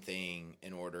this one thing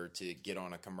in order to get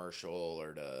on a commercial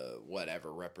or to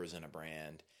whatever, represent a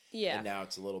brand. Yeah. And now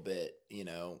it's a little bit, you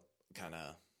know, kind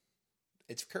of,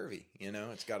 it's curvy, you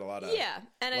know? It's got a lot of,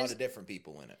 of different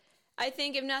people in it. I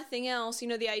think if nothing else, you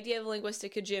know, the idea of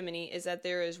linguistic hegemony is that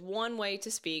there is one way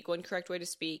to speak, one correct way to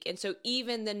speak. And so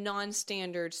even the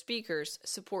non-standard speakers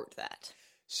support that.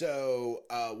 So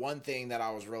one thing that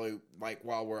I was really like,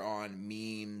 while we're on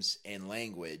memes and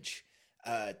language,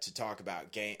 to talk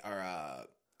about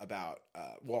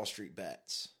Wall Street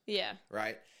Bets. Yeah.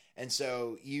 Right. And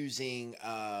so using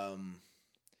a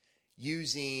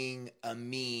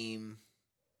meme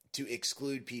to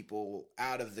exclude people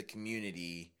out of the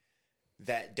community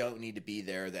that don't need to be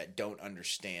there, that don't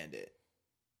understand it.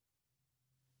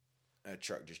 A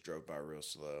truck just drove by real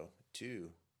slow.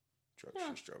 2 trucks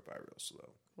just drove by real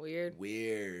slow.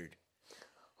 Weird.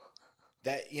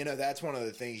 That, you know, that's one of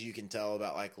the things you can tell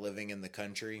about like living in the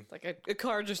country. Like a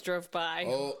car just drove by.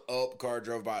 Car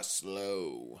drove by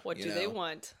slow. What do they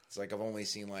want? It's like I've only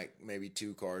seen like maybe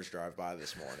 2 cars drive by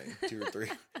this morning, 2 or 3,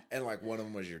 and like one of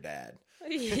them was your dad.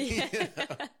 Yeah. You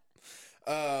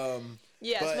know?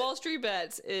 Yes, Wall Street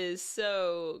Bets is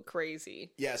so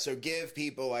crazy. Yeah, so give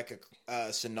people like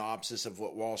a synopsis of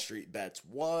what Wall Street Bets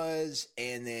was,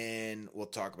 and then we'll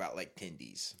talk about like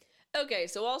Tindies. Okay,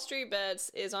 so Wall Street Bets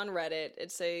is on Reddit.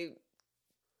 It's a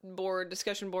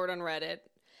discussion board on Reddit.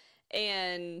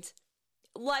 And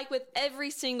like with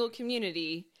every single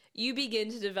community, you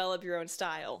begin to develop your own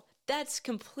style. that's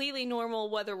completely normal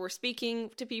whether we're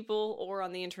speaking to people or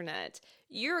on the internet.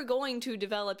 You're going to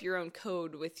develop your own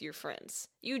code with your friends.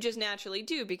 You just naturally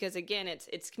do because, again,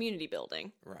 it's community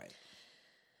building. Right.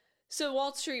 So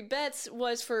Wall Street Bets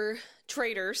was for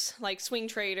traders, like swing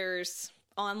traders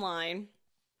online,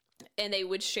 and they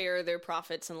would share their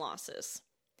profits and losses.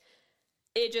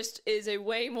 It just is a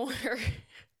way more...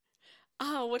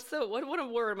 what a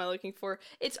word am I looking for?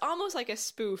 It's almost like a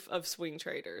spoof of swing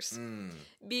traders.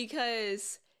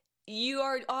 Because you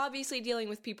are obviously dealing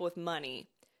with people with money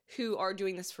who are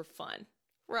doing this for fun,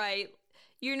 right?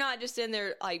 You're not just in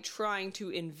there like trying to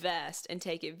invest and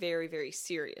take it very, very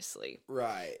seriously.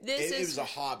 Right. It was a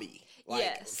hobby. Like,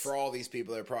 yes. For all these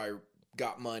people that probably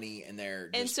got money and they're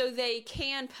just... And so they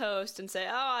can post and say,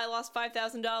 oh, I lost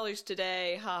 $5,000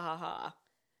 today. Ha ha ha.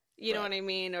 You know what I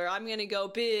mean? Or I'm going to go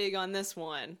big on this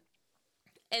one.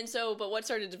 And so, but what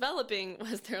started developing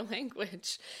was their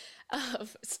language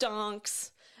of stonks,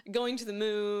 going to the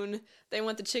moon. They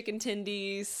want the chicken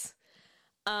tendies.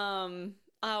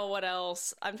 What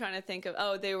else? I'm trying to think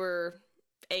of, they were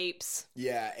apes.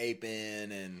 Yeah,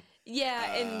 aping and...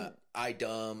 Yeah, and... I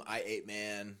dumb, I ape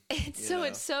man.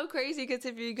 It's so crazy because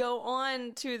if you go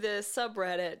on to the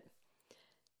subreddit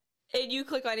and you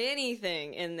click on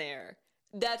anything in there,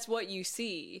 that's what you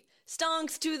see.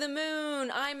 Stonks to the moon.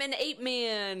 I'm an ape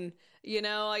man. You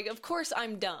know, like, of course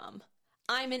I'm dumb.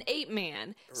 I'm an ape man.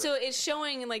 Right. So it's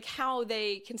showing like how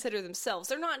they consider themselves.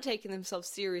 They're not taking themselves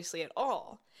seriously at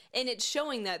all. And it's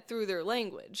showing that through their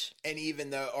language. And even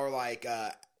though, or like,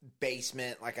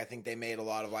 basement, like I think they made a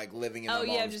lot of like living in my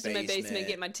mom's I'm just basement. in my basement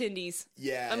getting my tendies.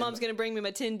 Yeah. My mom's going to bring me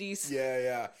my tendies.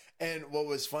 Yeah. And what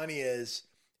was funny is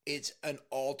it's an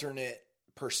alternate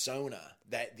persona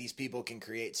that these people can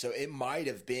create. So it might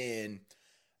have been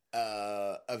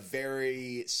a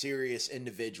very serious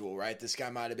individual, right? This guy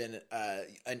might have been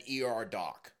an ER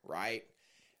doc, right?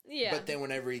 Yeah. But then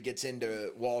whenever he gets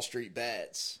into Wall Street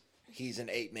Bets, he's an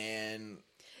ape man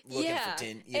looking for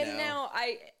 10, you know. And now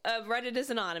Reddit is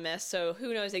anonymous, so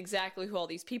who knows exactly who all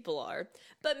these people are.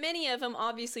 But many of them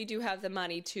obviously do have the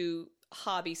money to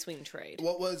hobby swing trade.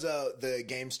 What was the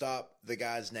GameStop, the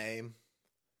guy's name?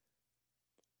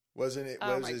 Wasn't it?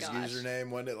 What was his username?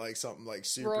 Wasn't it like something like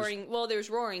super... Roaring... Well, there's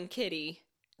Roaring Kitty.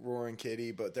 Roaring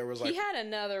Kitty, but there was like... He had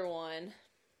another one.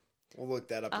 We'll look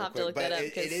that up I'll real have quick. to look But that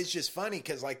up, it is just funny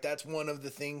because like that's one of the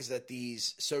things that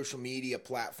these social media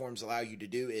platforms allow you to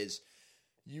do is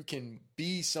you can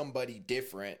be somebody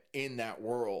different in that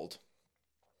world.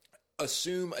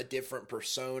 Assume a different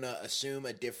persona, assume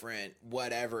a different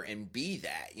whatever, and be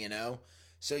that, you know?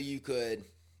 So you could,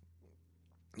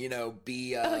 you know,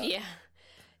 be...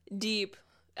 Deep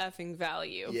effing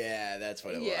value. Yeah, that's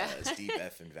what it was. Deep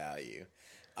effing value.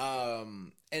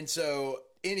 And so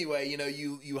anyway, you know,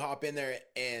 you hop in there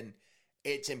and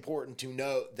it's important to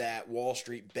note that Wall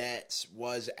Street Bets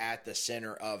was at the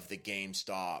center of the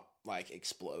GameStop like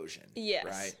explosion. Yes.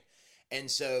 Right.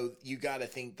 And so you got to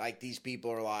think like these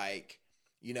people are like,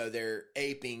 you know, they're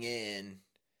aping in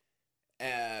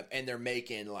and they're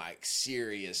making like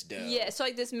serious dough. Yeah, so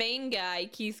like this main guy,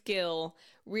 Keith Gill,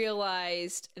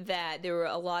 realized that there were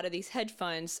a lot of these hedge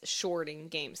funds shorting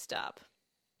GameStop.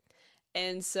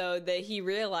 And so that he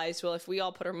realized, well, if we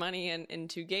all put our money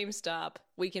into GameStop,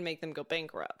 we can make them go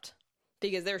bankrupt.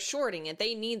 Because they're shorting it.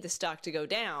 They need the stock to go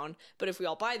down. But if we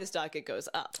all buy the stock, it goes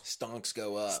up. Stonks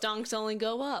go up. Stonks only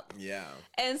go up. Yeah.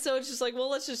 And so it's just like, well,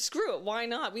 let's just screw it. Why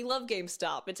not? We love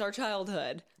GameStop. It's our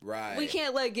childhood. Right. We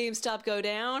can't let GameStop go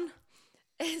down.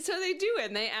 And so they do it.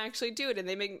 And they actually do it. And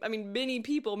they make, I mean, many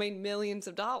people made millions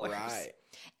of dollars. Right.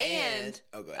 And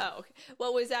oh, go ahead. okay.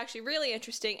 What was actually really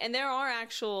interesting, and there are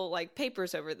actual like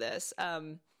papers over this.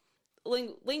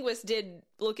 Linguists did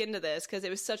look into this because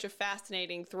it was such a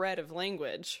fascinating thread of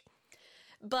language.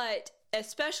 But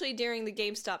especially during the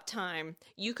GameStop time,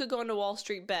 you could go into Wall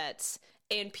Street Bets,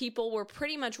 and people were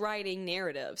pretty much writing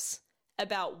narratives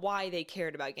about why they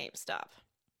cared about GameStop.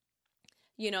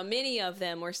 You know, many of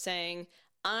them were saying,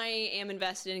 I am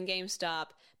invested in GameStop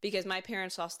because my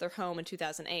parents lost their home in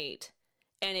 2008.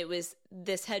 And it was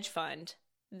this hedge fund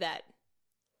that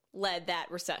led that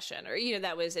recession, or, you know,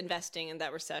 that was investing in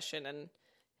that recession, and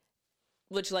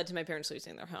which led to my parents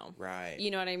losing their home. Right.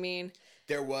 You know what I mean?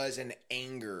 There was an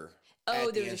anger. Oh,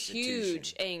 there was a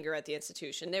huge anger at the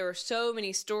institution. There were so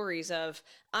many stories of,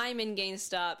 I'm in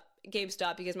GameStop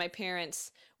because my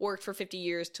parents worked for 50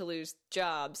 years to lose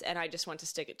jobs, and I just want to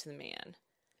stick it to the man.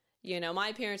 You know,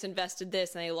 my parents invested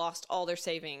this and they lost all their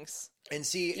savings. And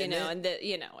see,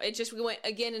 it just went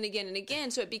again and again and again.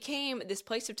 So it became this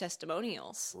place of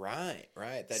testimonials. Right.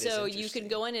 So you could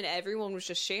go in and everyone was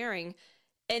just sharing.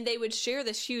 And they would share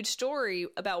this huge story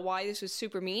about why this was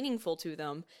super meaningful to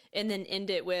them, and then end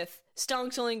it with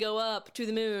 "Stonks only go up to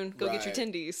the moon. Go get your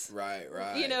tendies." Right.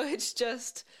 You know, it's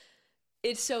just,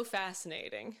 it's so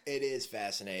fascinating. It is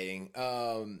fascinating.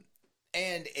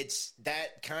 And it's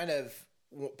that kind of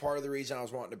part of the reason I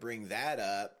was wanting to bring that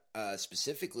up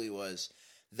specifically was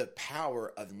the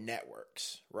power of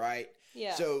networks, right?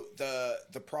 Yeah. So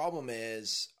the problem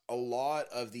is a lot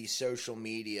of these social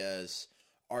medias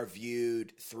are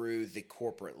viewed through the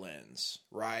corporate lens,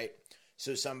 right?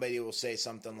 So somebody will say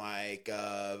something like,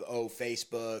 oh,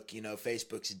 Facebook, you know,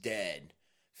 Facebook's dead.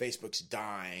 Facebook's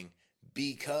dying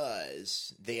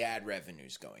because the ad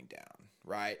revenue's going down,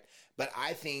 right? But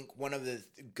I think one of the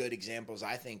good examples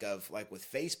I think of, like with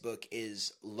Facebook,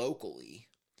 is locally,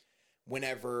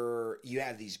 whenever you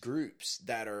have these groups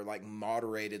that are like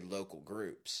moderated local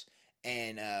groups.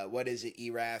 And what is it,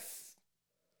 Erath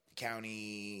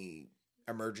County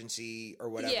Emergency or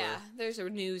whatever? Yeah, there's a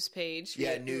news page.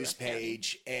 Yeah, news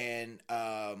page. And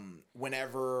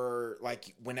whenever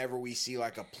we see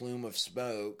like a plume of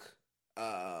smoke,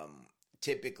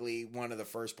 typically one of the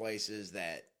first places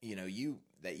that you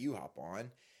hop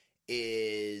on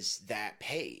is that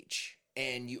page,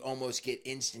 and you almost get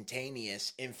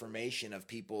instantaneous information of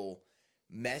people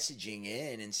messaging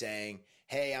in and saying,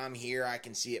 "Hey, I'm here. I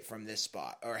can see it from this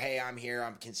spot," or "Hey, I'm here.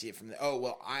 I can see it from the." Oh,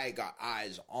 well, I got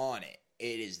eyes on it.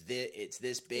 It's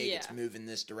this big. Yeah. It's moving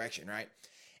this direction, right?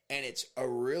 And it's a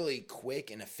really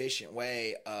quick and efficient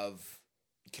way of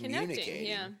communicating.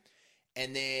 Yeah.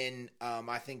 And then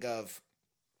I think of,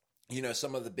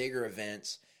 some of the bigger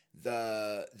events.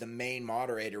 The main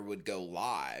moderator would go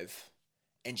live,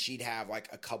 and she'd have like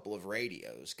a couple of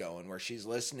radios going where she's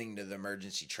listening to the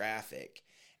emergency traffic,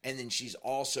 and then she's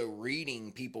also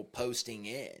reading people posting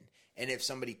in. And if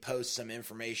somebody posts some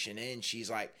information in, she's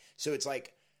like, so it's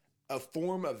like a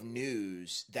form of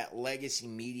news that legacy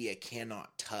media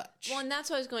cannot touch. Well, and that's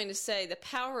what I was going to say. The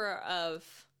power of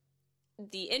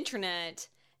the internet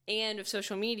and of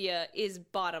social media is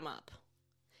bottom up.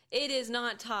 It is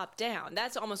not top down.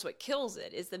 That's almost what kills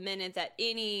it, is the minute that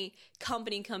any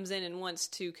company comes in and wants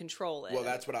to control it. Well,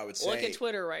 that's what I would say. Look at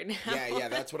Twitter right now. Yeah,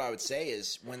 that's what I would say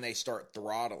is when they start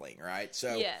throttling, right?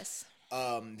 So yes.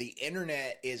 The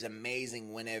internet is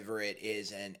amazing whenever it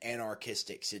is an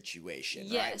anarchistic situation,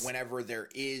 right? Yes. Whenever there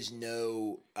is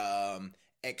no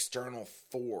external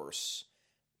force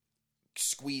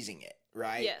squeezing it,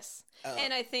 right? Yes.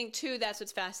 And I think, too, that's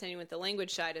what's fascinating with the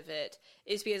language side of it,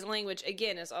 is because language,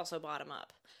 again, is also bottom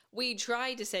up. We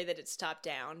try to say that it's top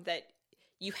down, that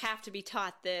you have to be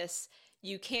taught this,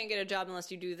 you can't get a job unless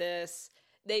you do this.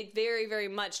 They very, very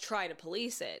much try to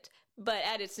police it, but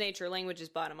at its nature, language is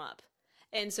bottom up.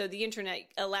 And so the internet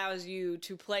allows you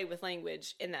to play with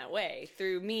language in that way,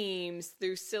 through memes,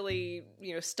 through silly,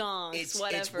 stonks,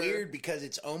 whatever. It's weird because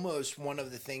it's almost one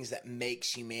of the things that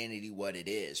makes humanity what it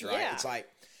is, right? Yeah. It's like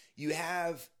you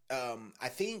have, I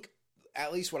think,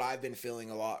 at least what I've been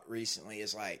feeling a lot recently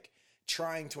is like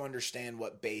trying to understand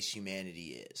what base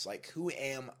humanity is. Like,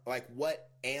 what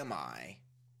am I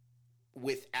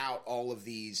without all of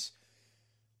these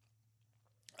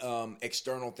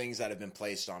external things that have been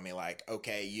placed on me? Like,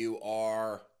 okay, you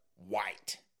are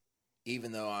white,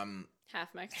 even though I'm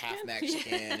half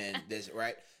Mexican and this,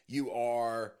 right? You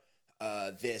are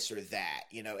this or that,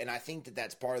 and I think that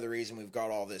that's part of the reason we've got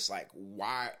all this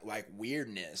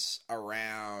weirdness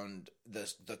around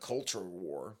the culture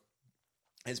war,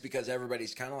 is because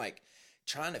everybody's kind of like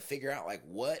trying to figure out like,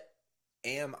 what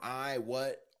am I?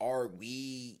 What are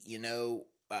we?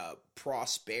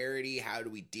 Prosperity. How do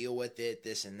we deal with it?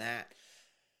 This and that.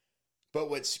 But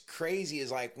what's crazy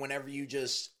is like whenever you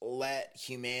just let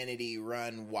humanity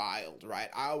run wild, right?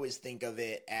 I always think of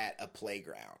it at a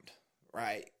playground,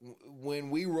 right? When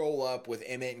we roll up with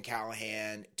Emmett and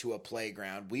Callahan to a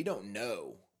playground, we don't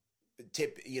know.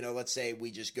 Let's say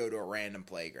we just go to a random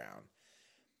playground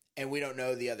and we don't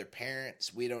know the other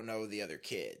parents. We don't know the other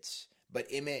kids. But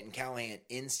Emmett and Callahan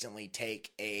instantly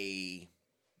take a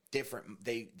different,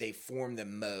 they form the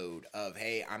mode of,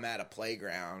 hey, I'm at a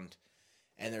playground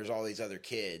and there's all these other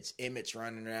kids. Emmett's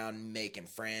running around making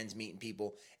friends, meeting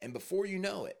people. And before you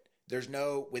know it,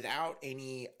 without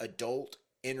any adult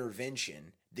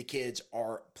intervention, the kids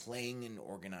are playing an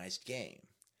organized game.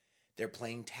 They're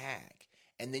playing tag.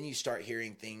 And then you start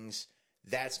hearing things,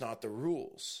 that's not the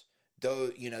rules. Though,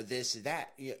 this,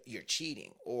 that, you're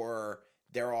cheating. Or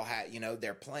they're all,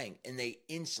 they're playing. And they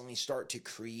instantly start to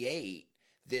create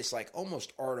this like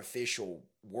almost artificial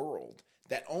world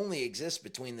that only exists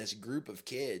between this group of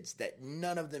kids that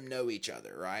none of them know each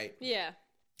other, right? Yeah.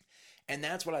 And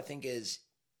that's what I think is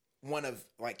one of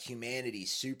like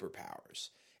humanity's superpowers,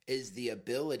 is the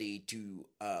ability to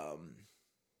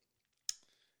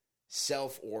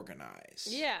self-organize.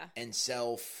 Yeah. And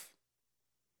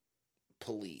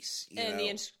self-police. And the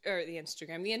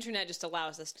Instagram. The internet just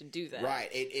allows us to do that. Right.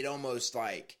 It almost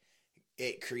like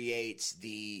it creates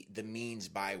the means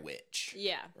by which.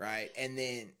 Yeah. Right. And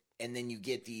then you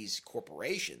get these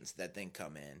corporations that then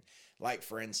come in. Like,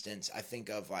 for instance, I think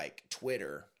of like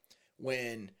Twitter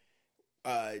when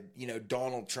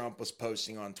Donald Trump was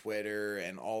posting on Twitter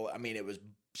and all. I mean, it was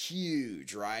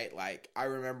huge, right? Like, I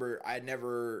remember I'd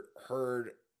never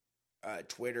heard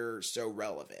Twitter so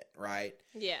relevant, right?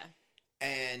 Yeah.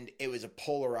 And it was a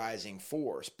polarizing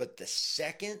force. But the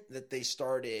second that they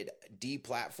started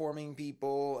deplatforming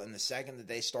people, and the second that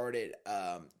they started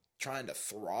trying to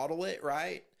throttle it,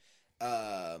 right?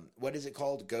 What is it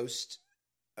called? Ghost.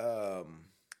 Shadow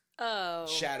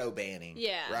banning.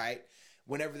 Yeah. Right.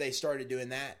 Whenever they started doing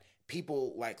that,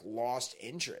 people like lost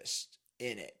interest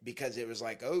in it because it was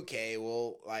like, okay,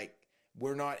 well, like,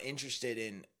 we're not interested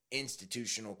in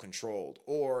institutionally controlled.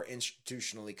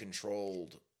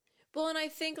 Well, and I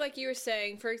think, like you were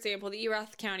saying, for example, the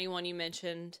Erath County one you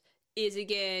mentioned is,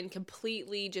 again,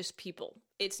 completely just people.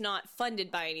 It's not funded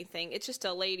by anything. It's just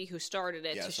a lady who started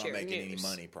it to share news. It's not making any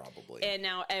money, probably. And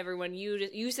now everyone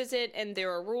uses it, and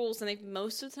there are rules, and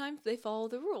most of the time they follow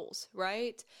the rules,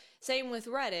 right? Same with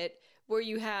Reddit, where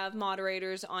you have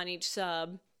moderators on each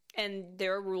sub, and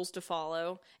there are rules to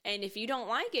follow. And if you don't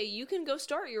like it, you can go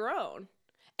start your own.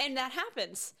 And that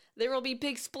happens. There will be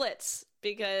big splits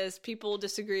because people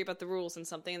disagree about the rules in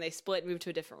something, and they split and move to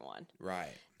a different one.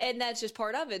 Right. And that's just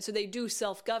part of it. So they do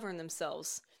self-govern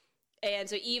themselves. And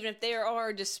so even if there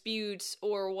are disputes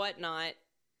or whatnot,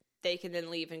 they can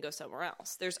then leave and go somewhere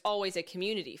else. There's always a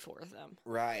community for them.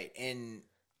 Right. And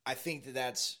I think that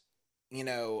that's,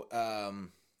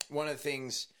 one of the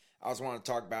things I was wanting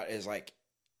to talk about is, like,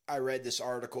 I read this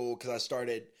article because I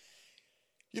started,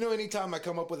 anytime I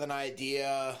come up with an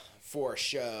idea for a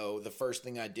show, the first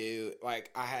thing I do, like,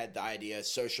 I had the idea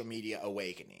social media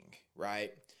awakening,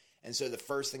 right? And so the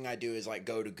first thing I do is, like,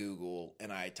 go to Google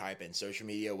and I type in social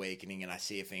media awakening and I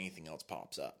see if anything else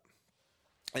pops up.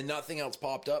 And nothing else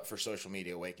popped up for social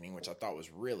media awakening, which I thought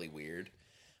was really weird.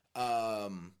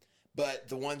 But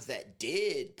the ones that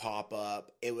did pop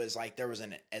up, it was like there was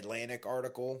an Atlantic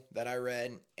article that I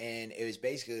read, and it was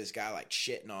basically this guy like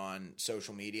shitting on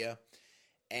social media.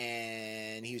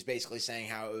 And he was basically saying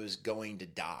how it was going to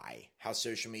die, how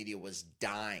social media was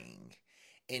dying.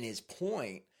 And his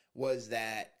point was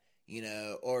that,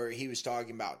 or he was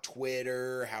talking about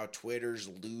Twitter, how Twitter's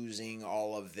losing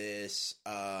all of this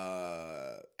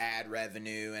ad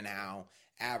revenue and how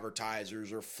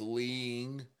advertisers are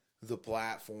fleeing the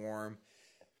platform.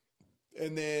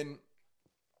 And then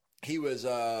he was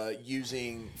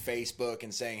using Facebook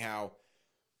and saying how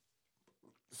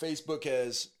Facebook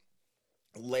has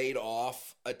laid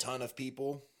off a ton of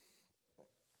people,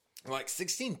 like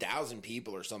 16,000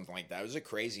 people or something like that. It was a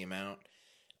crazy amount.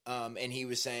 And he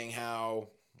was saying how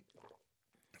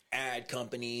ad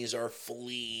companies are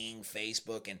fleeing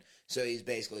Facebook. And so he's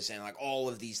basically saying, like, all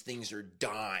of these things are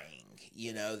dying,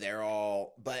 they're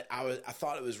all, but I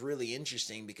thought it was really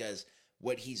interesting because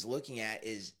what he's looking at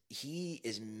is he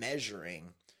is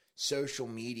measuring social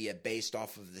media based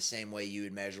off of the same way you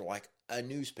would measure like a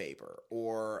newspaper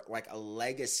or like a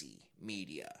legacy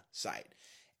media site.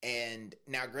 And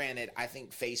now granted, I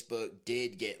think Facebook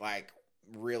did get like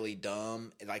really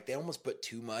dumb. Like they almost put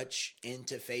too much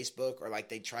into Facebook, or like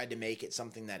they tried to make it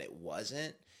something that it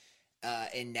wasn't.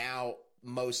 And now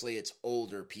mostly it's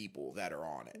older people that are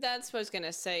on it. That's what I was going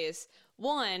to say is,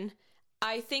 one,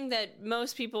 I think that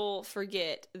most people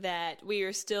forget that we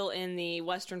are still in the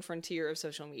western frontier of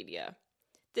social media.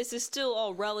 This is still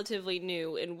all relatively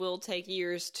new and will take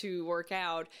years to work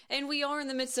out. And we are in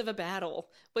the midst of a battle,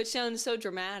 which sounds so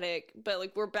dramatic, but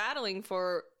like we're battling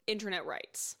for internet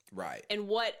rights. Right. And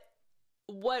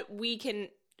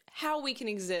how we can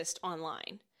exist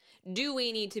online. Do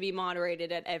we need to be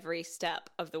moderated at every step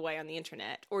of the way on the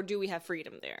internet, or do we have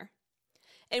freedom there?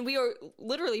 And we are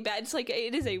literally it's like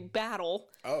it is a battle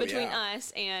between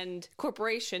us and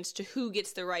corporations to who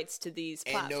gets the rights to these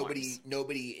platforms. And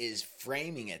nobody is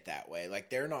framing it that way.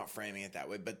 Like they're not framing it that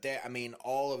way. But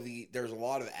there's a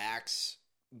lot of acts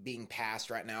being passed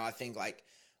right now. I think like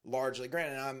largely,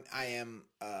 granted, I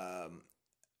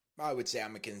would say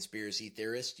I'm a conspiracy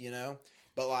theorist,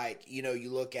 but like, you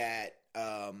look at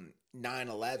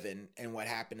 9/11 and what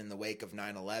happened in the wake of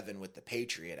 9/11 with the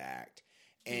Patriot Act.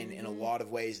 And in a lot of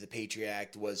ways, the Patriot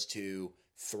Act was to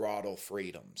throttle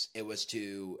freedoms. It was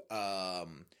to,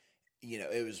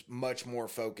 it was much more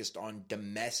focused on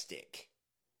domestic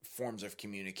forms of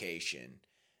communication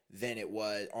than it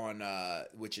was on,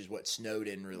 which is what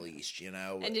Snowden released, you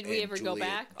know. And did we ever go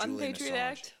back on the Patriot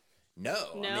Act? No.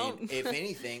 No? I mean, if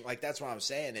anything, like that's what I'm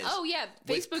saying is. Oh, yeah.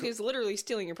 Facebook is literally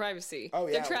stealing your privacy. Oh,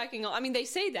 yeah. They're tracking all. I mean, they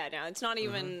say that now. It's not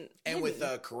even. And with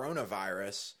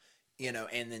coronavirus, you know,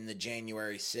 and then the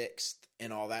January 6th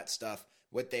and all that stuff,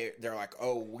 what they're like,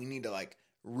 oh, we need to like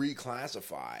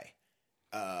reclassify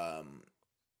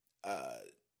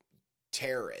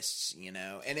terrorists, you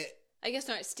know, and it. I guess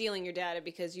not stealing your data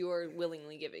because you are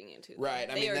willingly giving it to them. Right.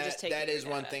 I They mean, are just taking that your is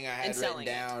one data thing I and had written selling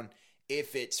it. down.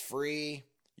 If it's free,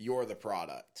 you're the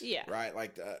product. Yeah. Right.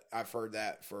 Like I've heard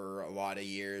that for a lot of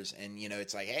years. And, you know,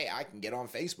 it's like, hey, I can get on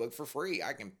Facebook for free.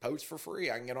 I can post for free.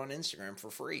 I can get on Instagram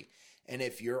for free. And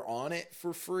if you're on it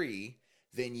for free,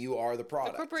 then you are the The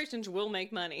product. corporations will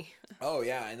make money. Oh,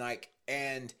 yeah.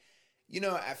 And you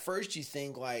know, at first you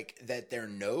think like that they're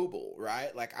noble,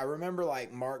 right? Like I remember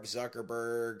like Mark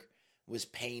Zuckerberg was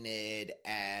painted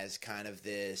as kind of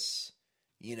this,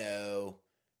 you know,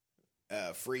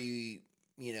 free,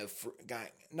 you know,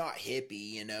 guy, not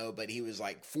hippie, you know, but he was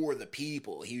like for the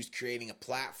people. He was creating a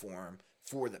platform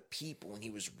for the people, and he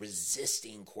was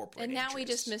resisting corporate And now we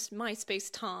interests. just missed MySpace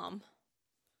Tom.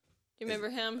 Do you remember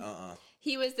him? Uh-uh.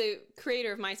 He was the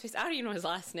creator of MySpace. I don't even know his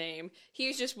last name.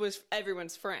 He was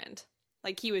everyone's friend.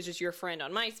 Like, he was just your friend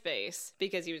on MySpace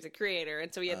because he was a creator.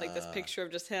 And so he had, like, this picture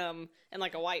of just him in,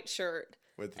 like, a white shirt.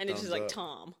 With the And it's just, like, thumbs up.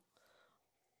 Tom.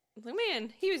 I was like,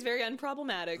 man, he was very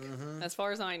unproblematic, as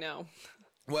far as I know.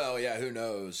 Well, yeah, who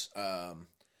knows?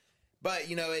 But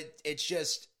you know, it's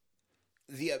just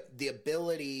the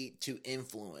ability to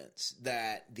influence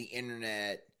that the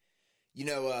internet. You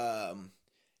know,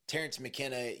 Terrence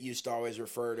McKenna used to always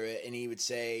refer to it, and he would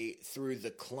say through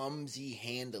the clumsy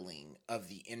handling of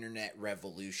the internet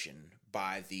revolution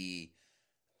by the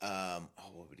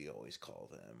what would he always call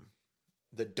them?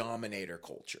 The dominator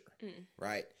culture,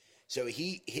 right? So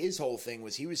his whole thing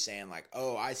was he was saying like,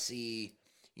 oh, I see,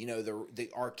 you know, the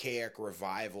archaic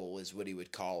revival is what he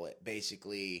would call it.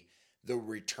 Basically, the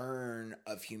return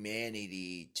of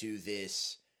humanity to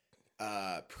this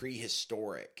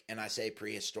prehistoric, and I say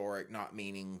prehistoric not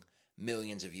meaning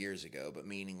millions of years ago, but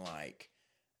meaning like,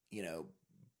 you know,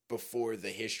 before the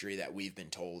history that we've been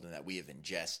told and that we have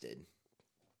ingested,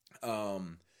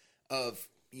 of,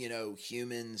 you know,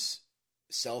 humans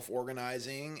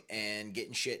self-organizing and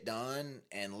getting shit done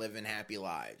and living happy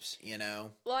lives, you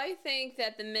know? Well, I think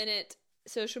that the minute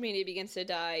social media begins to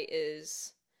die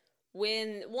is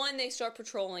when, one, they start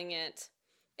patrolling it,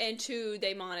 and two,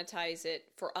 they monetize it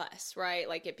for us, right?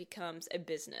 Like, it becomes a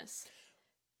business.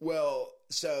 Well,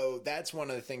 so that's one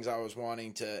of the things I was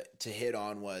wanting to hit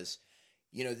on was,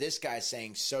 you know, this guy's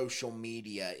saying social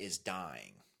media is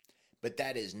dying, but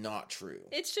that is not true.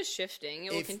 It's just shifting.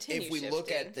 It will continue If we shifting.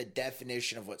 look at the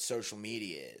definition of what social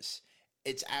media is,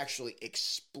 it's actually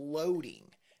exploding.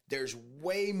 There's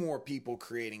way more people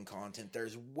creating content.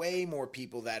 There's way more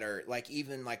people that are like,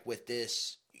 even like with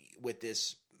this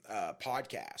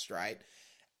podcast, right?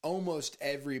 Almost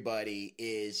everybody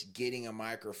is getting a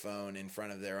microphone in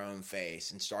front of their own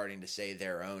face and starting to say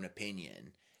their own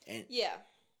opinion. And Yeah.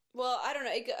 Well, I don't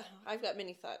know. I've got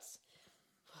many thoughts.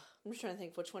 I'm just trying to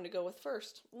think which one to go with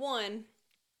first. One,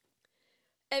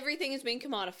 everything is being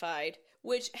commodified,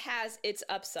 which has its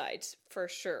upsides for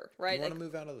sure, right? you want to Like,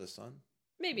 move out of the sun?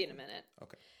 maybe in a minute.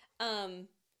 Okay.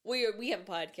 We have a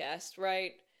podcast,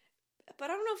 right? But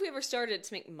I don't know if we ever started it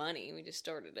to make money. We just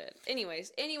started it.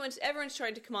 Anyways, everyone's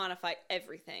trying to commodify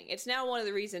everything. It's now one of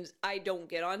the reasons I don't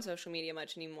get on social media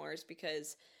much anymore is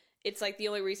because it's like the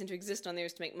only reason to exist on there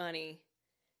is to make money.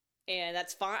 And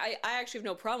that's fine. I actually have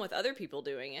no problem with other people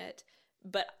doing it,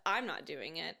 but I'm not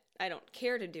doing it. I don't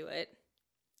care to do it.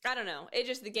 I don't know. It's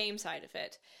just the game side of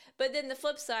it. But then the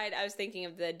flip side, I was thinking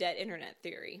of the dead internet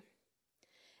theory.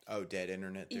 Oh, dead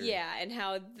internet theory? Yeah, and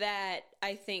how that,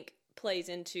 I think, plays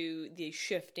into the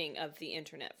shifting of the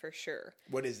internet for sure.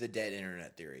 What is the dead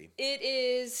internet theory? It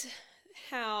is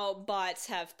how bots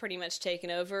have pretty much taken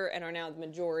over and are now the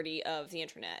majority of the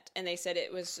internet. And they said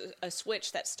it was a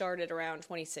switch that started around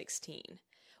 2016,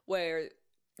 where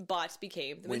bots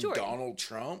became the When majority. Donald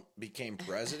Trump became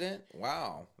president?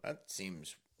 Wow, that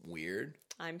seems weird.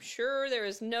 I'm sure there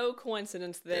is no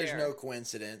coincidence there. There's no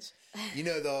coincidence. You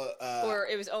know, or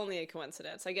it was only a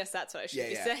coincidence. I guess that's what I should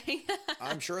be saying.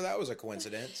 I'm sure that was a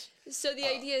coincidence. So the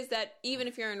idea is that even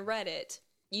if you're in Reddit,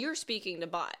 you're speaking to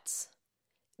bots.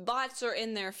 Bots are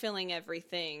in there filling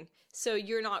everything, so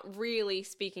you're not really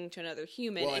speaking to another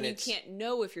human, Well, and you and can't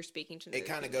know if you're speaking to another It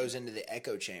kind of human. goes into the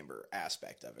echo chamber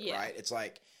aspect of it, Yeah. right? It's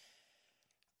like,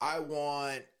 I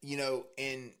want, you know,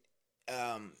 in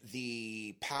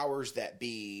the powers that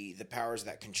be, the powers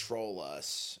that control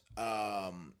us,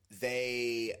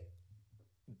 they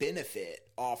benefit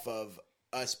off of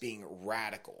us being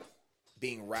radical,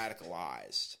 being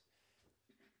radicalized.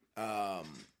 I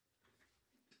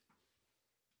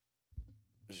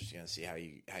was just gonna see how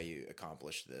you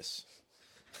accomplish this.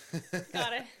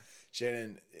 Got it.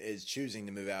 Shannon is choosing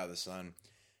to move out of the sun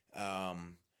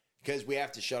because we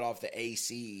have to shut off the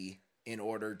AC in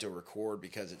order to record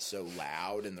because it's so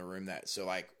loud in the room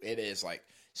it is like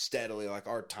steadily, like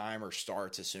our timer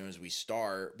starts as soon as we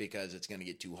start because it's going to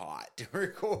get too hot to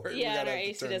record. Yeah, and our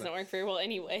AC doesn't work very well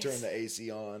anyway. Turn the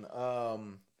AC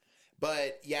on.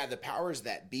 But yeah, the powers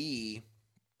that be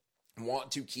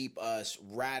want to keep us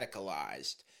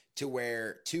radicalized to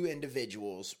where two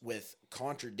individuals with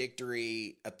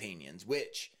contradictory opinions,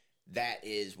 which that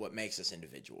is what makes us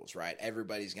individuals, right?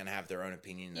 Everybody's going to have their own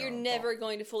opinion. You're never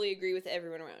going to fully agree with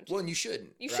everyone around you. Well, and you shouldn't.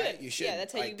 You right? should. You should. Yeah,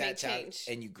 that's how you make change.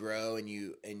 And you grow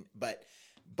but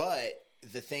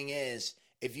the thing is,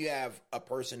 if you have a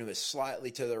person who is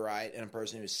slightly to the right and a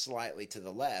person who is slightly to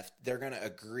the left, they're going to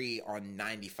agree on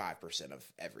 95% of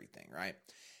everything, right?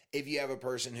 If you have a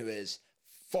person who is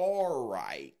far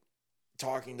right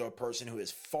talking to a person who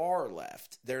is far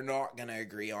left, they're not going to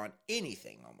agree on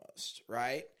anything almost,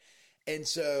 right? And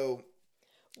so...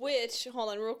 Which,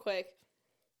 hold on real quick,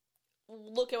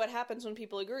 look at what happens when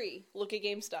people agree. Look at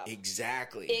GameStop.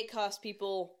 Exactly. It cost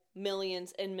people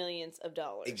millions and millions of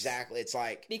dollars. Exactly. It's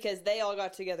like... Because they all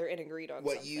got together and agreed on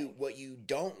something. What you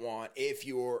don't want if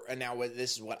you're... And now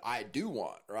this is what I do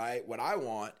want, right? What I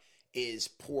want is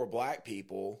poor black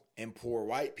people and poor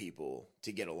white people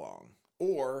to get along.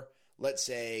 Or, let's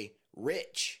say,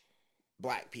 rich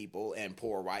black people and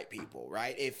poor white people,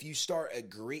 right? If you start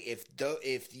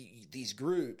these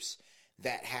groups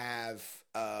that have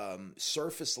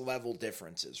surface level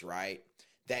differences, right,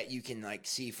 that you can like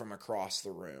see from across the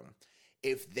room,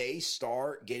 if they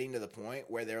start getting to the point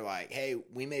where they're like, hey,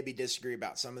 we maybe disagree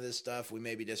about some of this stuff, we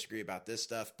maybe disagree about this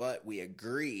stuff, but we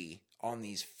agree on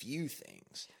these few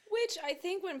things. Which I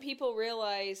think when people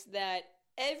realize that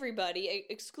everybody,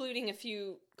 excluding a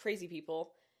few crazy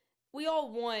people, we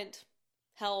all want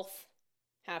health,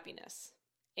 happiness,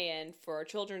 and for our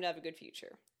children to have a good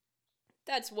future.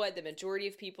 That's what the majority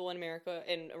of people in America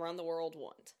and around the world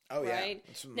want. Oh, right?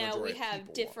 Yeah. Now, we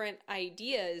have different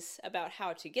ideas about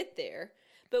how to get there,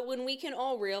 but when we can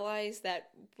all realize that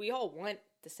we all want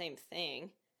the same thing,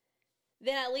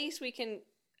 then at least we can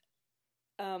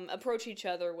approach each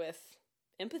other with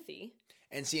empathy.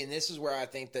 And see, and this is where I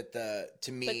think that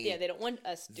to me... But yeah, they don't want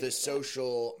us to do the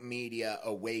social media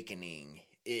awakening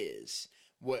is...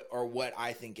 What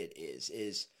I think it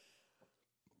is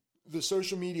the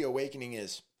social media awakening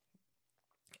is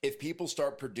if people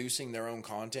start producing their own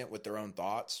content with their own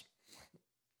thoughts,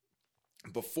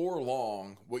 before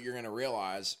long, what you're going to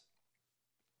realize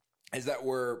is that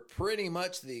we're pretty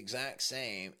much the exact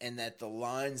same and that the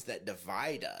lines that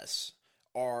divide us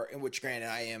are, in which granted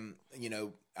I am,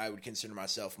 I would consider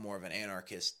myself more of an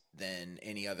anarchist than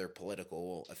any other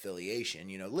political affiliation,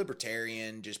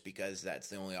 libertarian, just because that's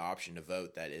the only option to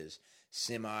vote that is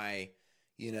semi,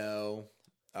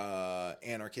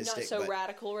 anarchistic. Not so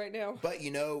radical right now. But,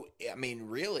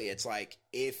 really, it's like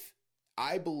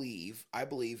I believe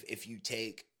if you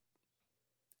take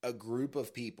a group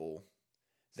of people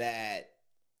that,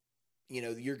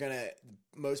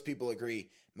 most people agree,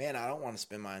 man, I don't want to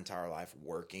spend my entire life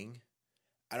working.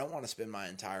 I don't want to spend my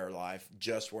entire life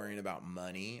just worrying about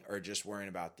money or just worrying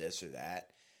about this or that.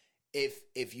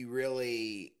 If you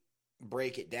really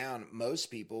break it down,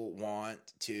 most people want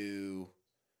to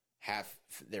have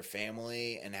their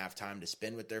family and have time to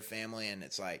spend with their family. And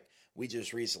it's like, we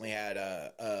just recently had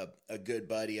a good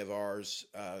buddy of ours,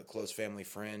 a close family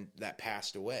friend that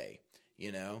passed away,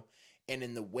 And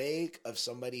in the wake of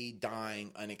somebody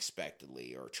dying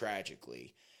unexpectedly or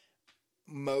tragically,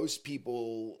 most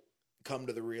people come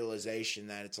to the realization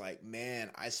that it's like,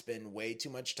 man, I spend way too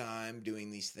much time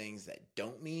doing these things that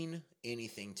don't mean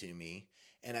anything to me.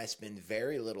 And I spend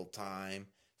very little time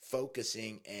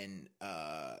focusing and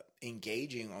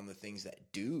engaging on the things that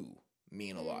do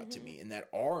mean a lot to me and that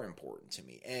are important to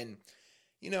me. And,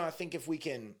 I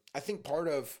think part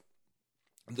of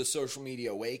the social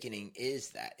media awakening is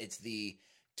that it's the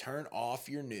turn off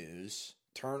your news,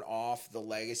 turn off the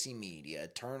legacy media,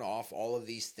 turn off all of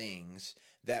these things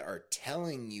that are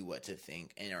telling you what to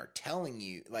think and are telling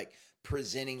you, like,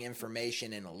 presenting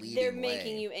information in a leading way. They're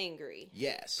making you angry.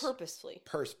 Yes. Purposefully.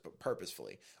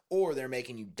 Purposefully. Or they're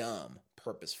making you dumb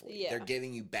purposefully. Yeah. They're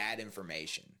giving you bad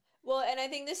information. Well, and I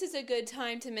think this is a good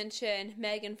time to mention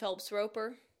Megan Phelps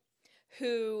Roper,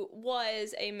 who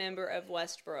was a member of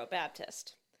Westboro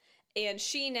Baptist. And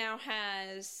she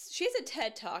has a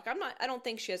TED Talk. I don't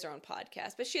think she has her own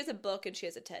podcast, but she has a book and she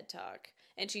has a TED Talk.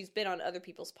 And she's been on other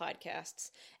people's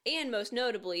podcasts. And most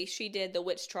notably, she did the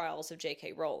witch trials of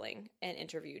J.K. Rowling and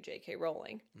interviewed J.K.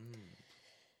 Rowling.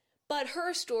 But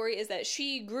her story is that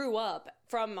she grew up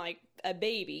from like a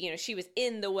baby. You know, she was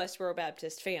in the Westboro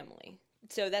Baptist family.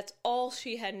 So that's all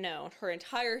she had known. Her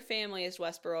entire family is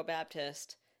Westboro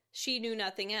Baptist. She knew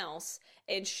nothing else.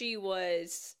 And she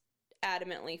was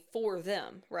adamantly for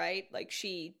them, right? Like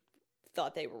she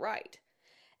thought they were right.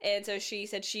 And so she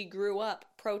said she grew up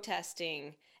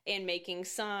protesting and making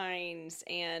signs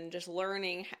and just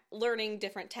learning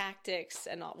different tactics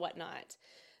and whatnot.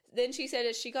 Then she said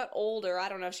as she got older, I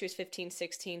don't know if she was 15,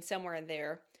 16, somewhere in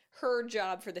there, her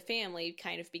job for the family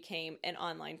kind of became an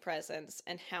online presence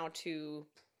and how to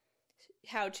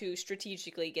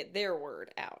strategically get their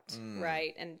word out,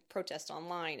 right? And protest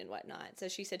online and whatnot. So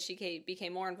she said she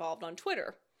became more involved on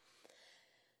Twitter.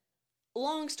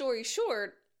 Long story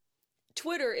short,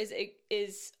 Twitter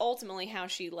is ultimately how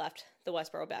she left the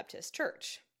Westboro Baptist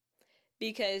Church,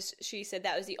 because she said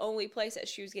that was the only place that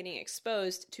she was getting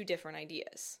exposed to different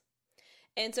ideas.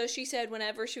 And so she said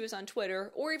whenever she was on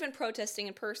Twitter or even protesting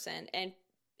in person and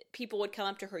people would come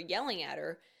up to her yelling at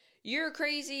her, "You're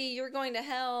crazy, you're going to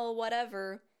hell,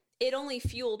 whatever," it only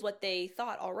fueled what they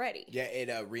thought already. Yeah,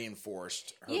 it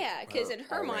reinforced her. Yeah, because in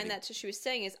her already. mind, that's what she was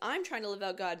saying is, I'm trying to live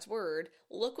out God's word.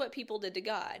 Look what people did to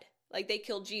God. Like, they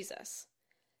killed Jesus.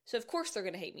 So, of course, they're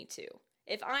going to hate me, too.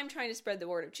 If I'm trying to spread the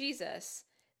word of Jesus,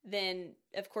 then,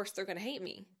 of course, they're going to hate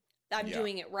me. I'm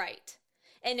doing it right.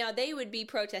 And now they would be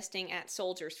protesting at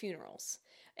soldiers' funerals.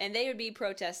 And they would be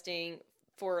protesting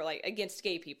for, like, against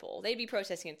gay people. They'd be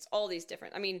protesting against all these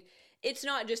different... I mean, it's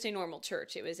not just a normal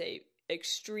church. It was a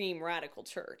extreme radical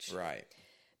church. Right.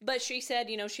 But she said,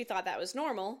 you know, she thought that was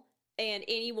normal. And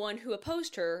anyone who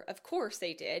opposed her, of course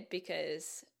they did,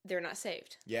 because they're not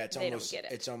saved. Yeah, it's they almost, don't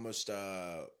get it. It's almost,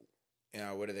 you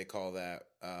know, what do they call that?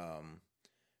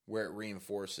 Where it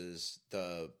reinforces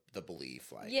the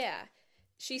belief, like. Yeah.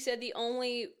 She said the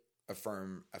only...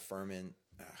 affirming,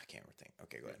 I can't think.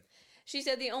 Okay, go ahead. She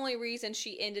said the only reason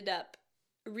she ended up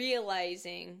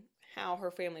realizing how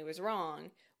her family was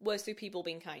wrong was through people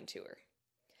being kind to her.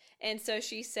 And so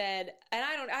she said, and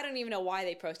I don't even know why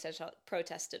they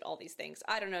protested all these things.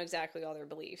 I don't know exactly all their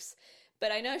beliefs.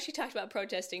 But I know she talked about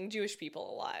protesting Jewish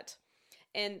people a lot.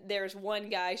 And there's one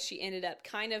guy she ended up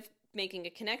kind of making a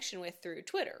connection with through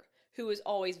Twitter, who was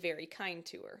always very kind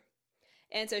to her.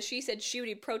 And so she said she would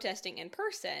be protesting in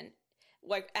person,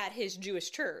 like at his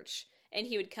Jewish church, and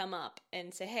he would come up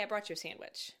and say, "Hey, I brought you a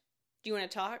sandwich. Do you want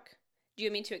to talk? Do you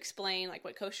want me to explain like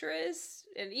what kosher is?"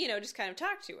 And, you know, just kind of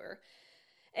talk to her.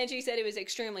 And she said it was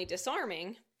extremely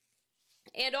disarming.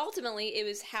 And ultimately, it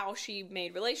was how she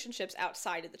made relationships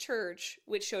outside of the church,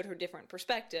 which showed her different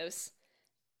perspectives,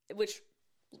 which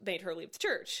made her leave the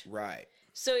church. Right.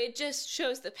 So it just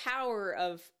shows the power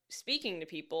of speaking to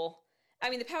people. I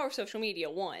mean, the power of social media,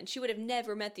 one. She would have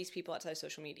never met these people outside of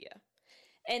social media.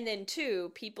 And then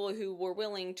two, people who were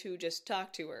willing to just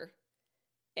talk to her.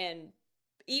 And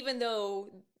even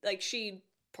though, like, she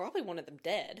probably wanted them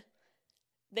dead,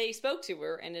 they spoke to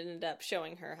her and ended up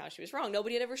showing her how she was wrong.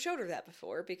 Nobody had ever showed her that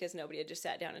before because nobody had just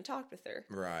sat down and talked with her.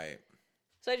 Right.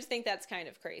 So I just think that's kind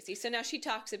of crazy. So now she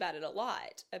talks about it a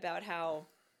lot, about how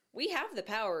we have the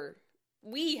power.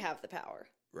 We have the power.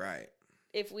 Right.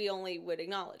 If we only would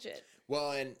acknowledge it.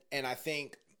 Well, and I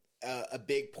think a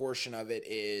big portion of it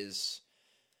is,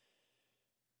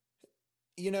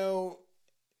 you know,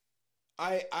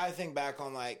 I think back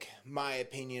on like my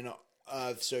opinion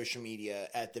of social media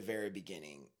at the very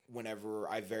beginning, whenever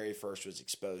I very first was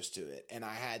exposed to it, and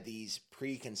I had these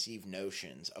preconceived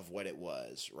notions of what it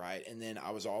was, right? And then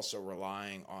I was also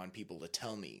relying on people to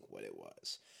tell me what it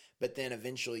was. But then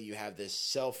eventually you have this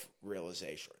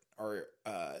self-realization, or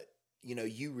you know,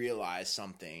 you realize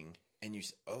something and you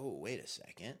say, "Oh, wait a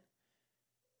second.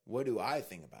 What do I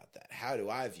think about that? How do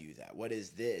I view that? What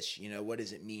is this? You know, what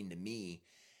does it mean to me?"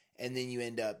 And then you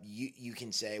end up, you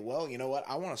can say, "Well, you know what?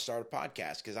 I want to start a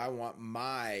podcast because I want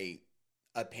my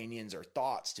opinions or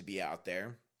thoughts to be out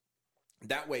there.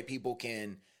 That way people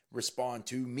can respond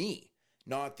to me,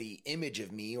 not the image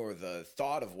of me or the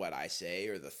thought of what I say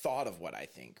or the thought of what I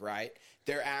think," right?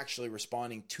 They're actually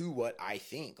responding to what I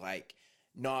think, like,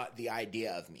 not the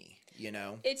idea of me, you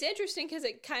know? It's interesting because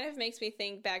it kind of makes me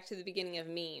think back to the beginning of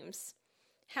memes.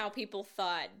 How people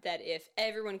thought that if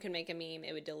everyone could make a meme,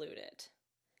 it would dilute it.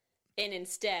 And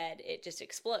instead, it just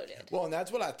exploded. Well, and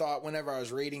that's what I thought whenever I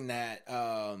was reading that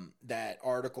that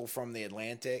article from The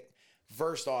Atlantic.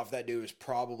 first off, that dude was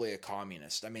probably a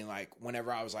communist. I mean, like,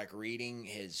 whenever I was like reading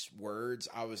his words,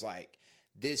 I was like,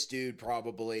 this dude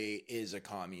probably is a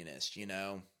communist, you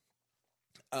know?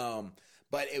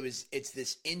 But it's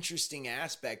this interesting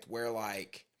aspect where,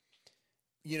 like,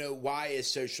 you know, why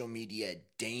is social media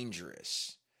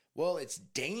dangerous? Well, it's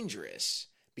dangerous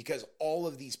because all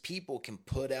of these people can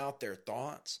put out their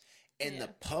thoughts, and the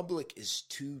public is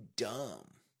too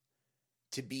dumb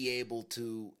to be able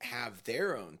to have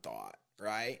their own thought,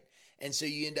 right? And so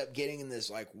you end up getting in this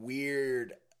like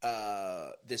weird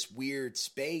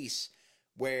space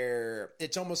where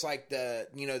it's almost like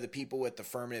the people with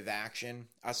affirmative action.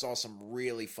 I saw some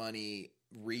really funny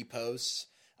reposts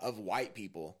of white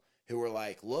people who were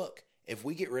like, look, if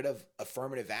we get rid of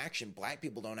affirmative action, black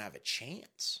people don't have a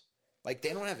chance. Like,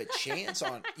 they don't have a chance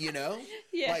on, you know?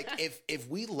 Yeah. Like, if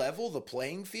we level the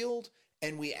playing field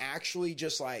and we actually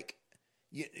just like,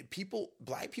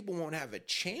 black people won't have a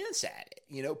chance at it.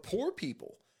 You know, poor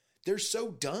people, they're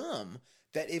so dumb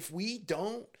that if we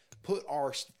don't put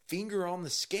our finger on the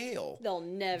scale, they'll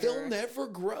never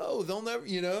grow. They'll never,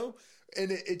 you know?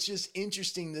 And it's just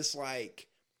interesting. This, like,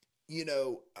 you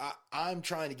know, I'm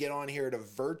trying to get on here to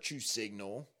virtue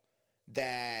signal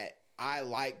that I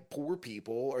like poor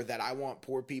people, or that I want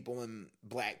poor people and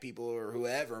black people or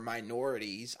whoever,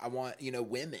 minorities. I want, you know,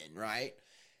 women, right?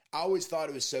 I always thought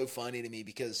it was so funny to me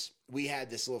because we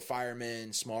had this little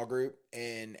fireman small group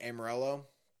in Amarillo,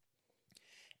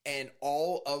 and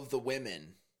all of the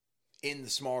women in the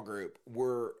small group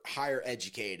were higher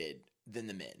educated than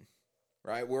the men,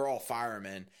 right? We're all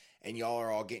firemen, and y'all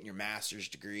are all getting your master's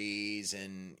degrees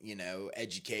and, you know,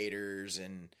 educators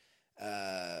and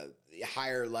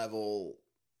higher level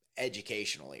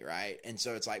educationally, right? And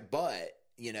so it's like, but,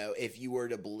 you know, if you were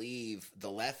to believe the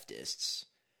leftists,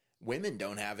 women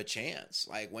don't have a chance.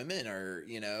 Like, women are,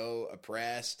 you know,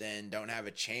 oppressed and don't have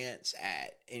a chance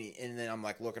at any. And then I'm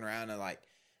like looking around and like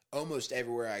almost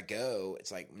everywhere I go,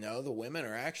 it's like, no, the women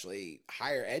are actually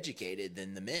higher educated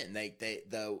than the men.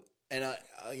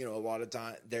 You know, a lot of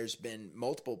time there's been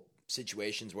multiple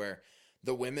situations where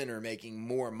the women are making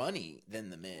more money than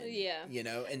the men. Yeah. You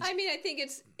know? And I mean, I think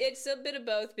it's a bit of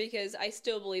both, because I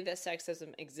still believe that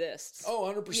sexism exists.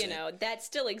 Oh, 100%. You know, that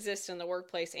still exists in the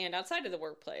workplace and outside of the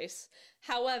workplace.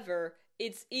 However,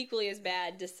 it's equally as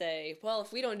bad to say, well,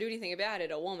 if we don't do anything about it,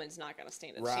 a woman's not going to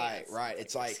stand a chance. Right.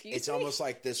 It's like, it's almost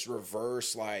like this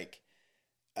reverse, like,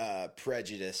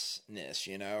 prejudiceness,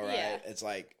 you know, right? Yeah. It's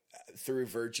like, through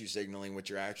virtue signaling, what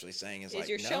you're actually saying is like,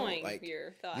 you're no, showing like,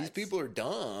 your thoughts. These people are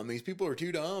dumb. These people are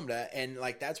too dumb to, and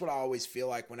like, that's what I always feel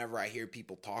like whenever I hear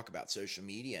people talk about social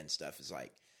media and stuff, is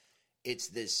like, it's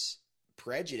this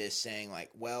prejudice saying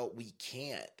like, well, we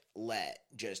can't let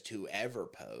just whoever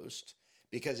post,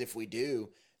 because if we do,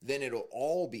 then it'll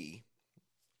all be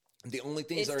the only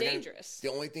things that are dangerous.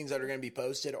 The only things that are going to be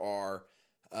posted are,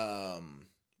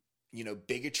 you know,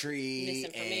 bigotry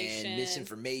and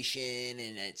misinformation,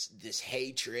 and it's this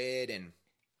hatred. And,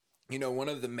 you know, one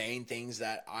of the main things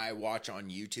that I watch on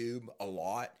YouTube a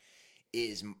lot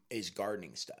is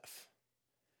gardening stuff.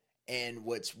 And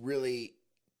what's really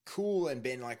cool and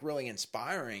been like really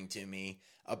inspiring to me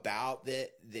about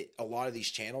a lot of these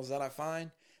channels that I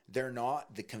find, they're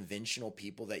not the conventional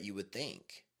people that you would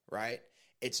think, right?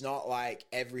 It's not like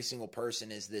every single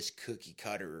person is this cookie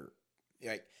cutter.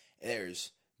 Like,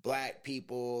 there's black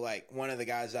people, like one of the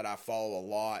guys that I follow a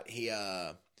lot, he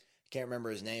can't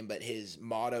remember his name, but his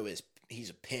motto is,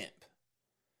 he's a pimp.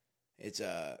 It's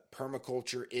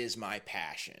permaculture is my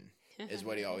passion, is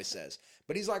what he always says.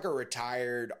 But he's like a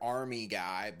retired army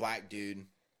guy, black dude.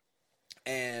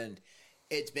 And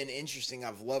it's been interesting.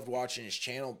 I've loved watching his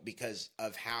channel because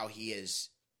of how he has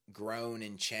grown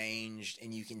and changed,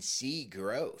 and you can see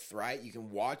growth, right? You can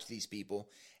watch these people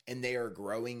and they are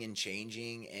growing and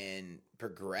changing and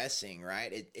progressing,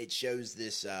 right? It shows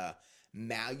this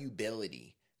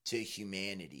malleability to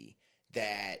humanity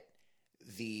that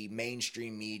the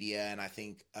mainstream media, and I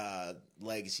think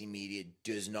legacy media,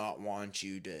 does not want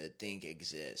you to think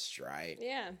exists, right?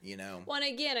 Yeah. You know? Well,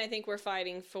 and again, I think we're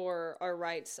fighting for our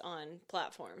rights on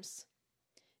platforms.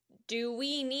 Do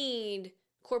we need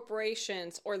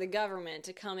corporations or the government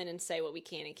to come in and say what we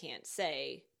can and can't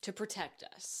say to protect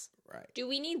us? Right. Do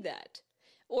we need that?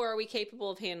 Or are we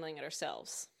capable of handling it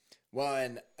ourselves? Well,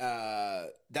 and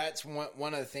that's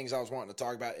one of the things I was wanting to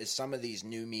talk about is some of these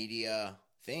new media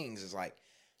things is like,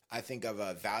 I think of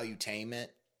Valuetainment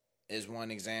is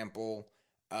one example.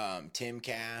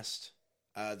 Timcast.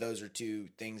 Those are two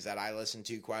things that I listen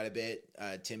to quite a bit.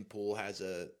 Tim Pool has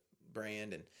a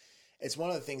brand, and it's one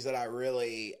of the things that I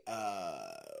really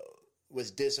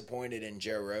was disappointed in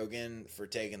Joe Rogan for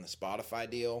taking the Spotify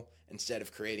deal instead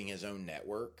of creating his own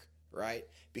network, right?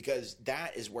 Because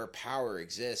that is where power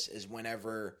exists, is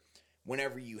whenever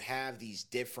you have these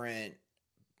different,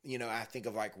 I think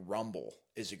of like Rumble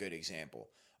is a good example.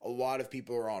 A lot of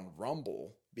people are on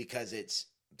Rumble because it's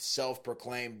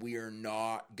self-proclaimed, we are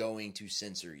not going to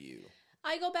censor you.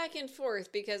 I go back and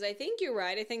forth because I think you're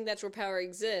right. I think that's where power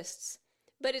exists.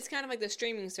 But it's kind of like the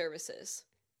streaming services.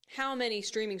 How many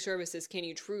streaming services can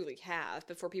you truly have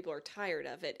before people are tired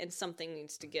of it and something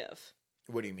needs to give?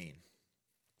 What do you mean?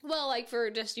 Well, like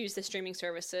for just use the streaming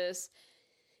services.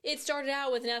 It started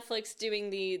out with Netflix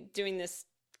doing this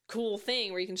cool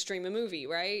thing where you can stream a movie,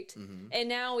 right? Mm-hmm. And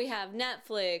now we have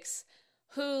Netflix,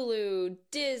 Hulu,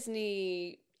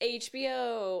 Disney,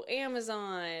 HBO,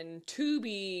 Amazon,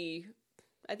 Tubi.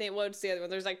 I think, what's the other one?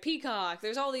 There's like Peacock.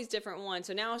 There's all these different ones.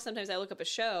 So now sometimes I look up a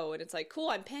show and it's like, cool,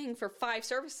 I'm paying for 5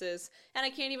 services and I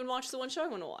can't even watch the one show I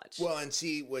want to watch. Well, and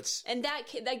see what's... And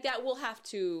that will have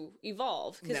to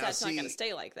evolve because that's not going to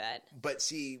stay like that. But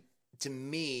see, to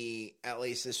me, at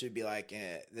least this would be like,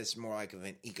 this is more like of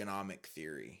an economic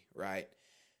theory, right?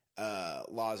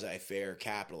 Laissez-faire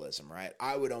capitalism, right?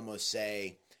 I would almost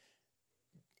say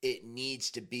it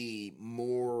needs to be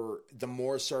the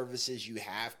more services you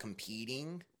have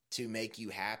competing to make you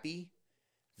happy,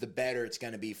 the better it's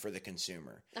going to be for the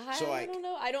consumer. I don't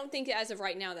know. I don't think as of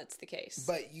right now that's the case.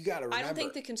 But you got to remember, I don't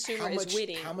think the consumer is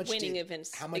winning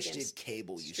against how much did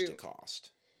cable used to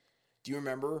cost? Do you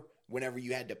remember whenever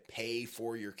you had to pay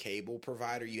for your cable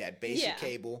provider? You had basic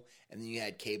cable and then you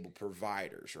had cable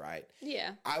providers, right?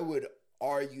 Yeah. I would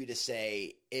argue to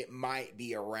say it might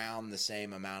be around the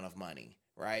same amount of money.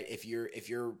 Right, if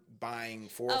you're buying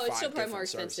 4 or 5 it's still probably different more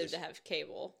expensive services. to have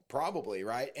cable. Probably,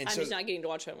 right? And I'm just not getting to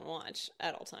watch what I want to watch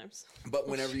at all times. But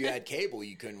whenever you had cable,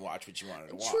 you couldn't watch what you wanted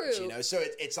to watch. True. So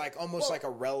it's like almost like a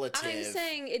relative. I'm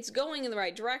saying it's going in the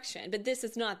right direction, but this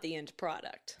is not the end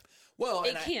product. Well,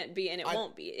 it can't be, and it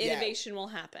won't be. Innovation will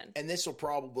happen, and this will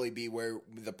probably be where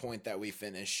the point that we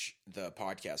finish the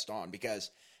podcast on,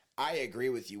 because I agree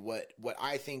with you. What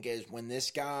I think is when this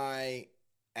guy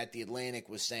at The Atlantic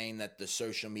was saying that the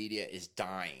social media is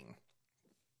dying,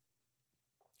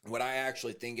 what I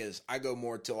actually think is I go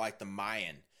more to like the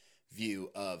Mayan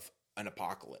view of an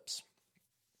apocalypse.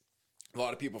 A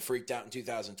lot of people freaked out in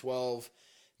 2012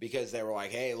 because they were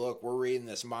like, hey, look, we're reading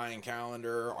this Mayan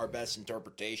calendar. Our best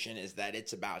interpretation is that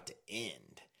it's about to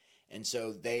end. And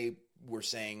so they were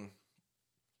saying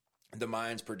the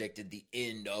Mayans predicted the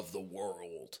end of the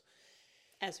world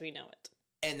as we know it.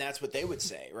 And that's what they would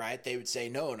say, right? They would say,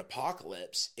 no, an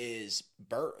apocalypse is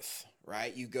birth,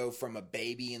 right? You go from a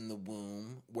baby in the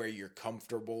womb where you're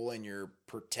comfortable and you're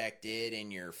protected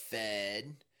and you're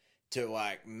fed to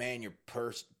like, man, you're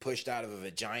pushed out of a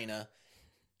vagina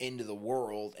into the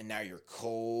world and now you're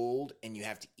cold and you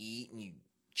have to eat and you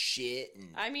shit. And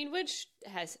I mean,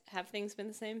 have things been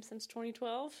the same since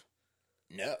 2012?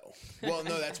 No. Well,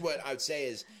 no, that's what I would say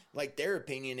is, like, their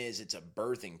opinion is it's a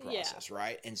birthing process,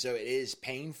 right? And so it is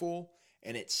painful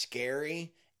and it's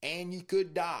scary and you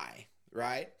could die,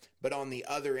 right? But on the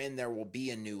other end, there will be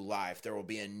a new life. There will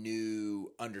be a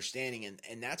new understanding.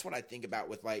 And that's what I think about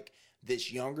with, like,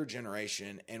 this younger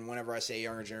generation. And whenever I say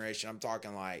younger generation, I'm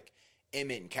talking, like,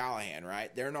 Emmett and Callahan,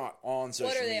 right? They're not on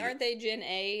social media. What are they? Aren't they Gen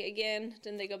A again?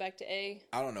 Didn't they go back to A?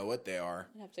 I don't know what they are.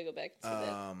 I'd have to go back to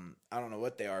that. I don't know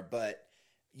what they are, but...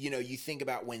 You know, you think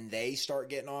about when they start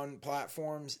getting on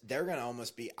platforms, they're going to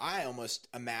almost be, I almost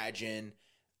imagine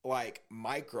like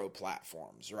micro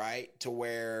platforms, right? To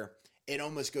where it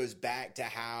almost goes back to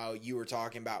how you were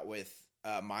talking about with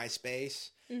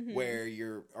MySpace, where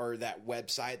or that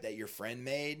website that your friend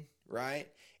made, right?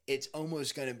 It's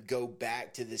almost going to go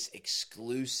back to this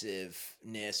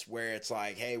exclusiveness where it's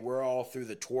like, hey, we're all through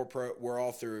the tour, we're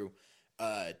all through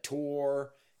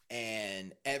Tor.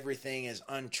 And everything is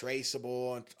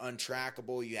untraceable and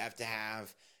untrackable. You have to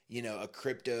have, you know, a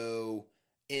crypto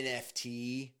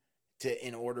NFT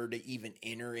in order to even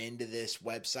enter into this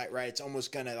website, right? It's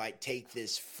almost going to like take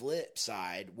this flip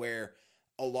side where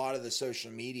a lot of the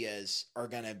social medias are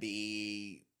going to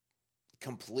be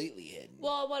completely hidden.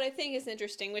 Well, what I think is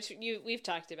interesting, which we've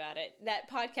talked about it, that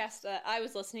podcast I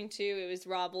was listening to, it was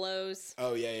Rob Lowe's.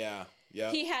 Oh, yeah. Yeah.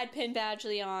 He had Penn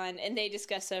Badgley on, and they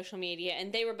discussed social media,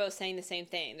 and they were both saying the same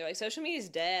thing. They're like, social media's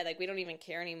dead. Like, we don't even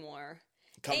care anymore.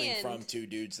 Coming from two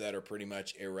dudes that are pretty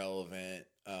much irrelevant.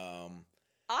 I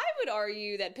would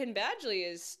argue that Penn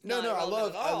Badgley is I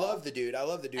love the dude.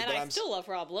 And but I still love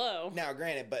Rob Lowe. Now,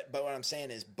 granted, but what I'm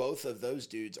saying is both of those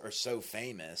dudes are so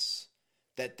famous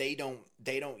that they don't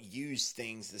use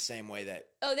things the same way that...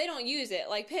 Oh, they don't use it.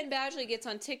 Like, Penn Badgley gets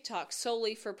on TikTok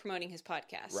solely for promoting his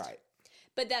podcast. Right.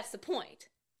 But that's the point.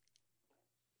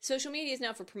 Social media is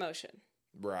now for promotion.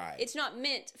 Right. It's not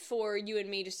meant for you and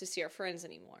me just to see our friends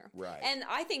anymore. Right. And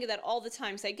I think of that all the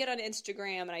time. So I get on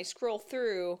Instagram and I scroll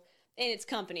through, and it's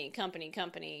company,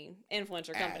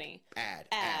 influencer company.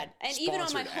 Ad. And even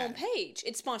on my Sponsored ad. homepage,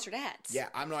 it's sponsored ads. Yeah,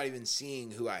 I'm not even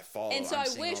seeing who I follow. And so I'm I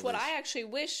seeing wish, all what this- I actually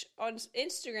wish on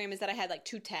Instagram is that I had like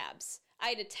 2 tabs. I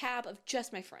had a tab of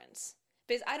just my friends.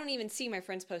 Because I don't even see my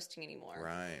friends posting anymore.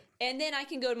 Right. And then I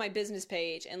can go to my business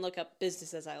page and look up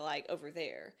businesses I like over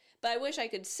there. But I wish I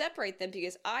could separate them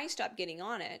because I stopped getting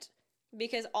on it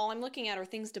because all I'm looking at are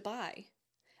things to buy.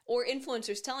 Or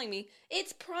influencers telling me,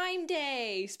 it's Prime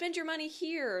Day, spend your money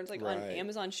here. It's like, on Right.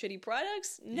 Amazon shitty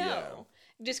products? No. Yeah.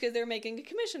 Just because they're making a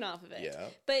commission off of it. Yeah.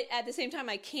 But at the same time,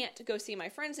 I can't go see my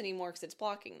friends anymore because it's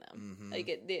blocking them. Like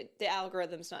the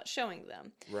algorithm's not showing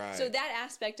them. Right. So that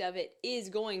aspect of it is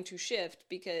going to shift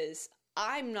because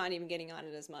I'm not even getting on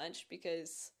it as much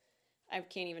because I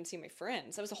can't even see my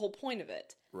friends. That was the whole point of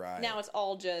it. Right. Now it's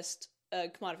all just a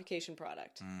commodification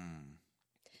product.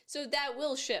 So that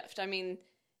will shift. I mean,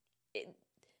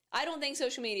 I don't think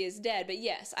social media is dead, but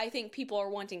yes, I think people are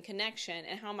wanting connection.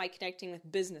 And how am I connecting with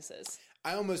businesses?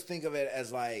 I almost think of it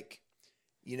as like,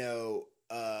 you know,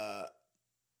 a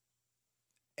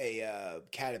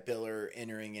caterpillar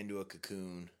entering into a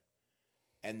cocoon,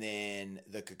 and then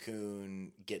the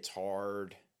cocoon gets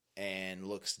hard and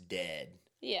looks dead,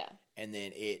 Yeah. and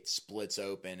then it splits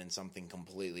open and something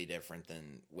completely different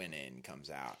than went in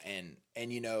comes out. And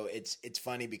you know, it's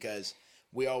funny because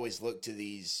we always look to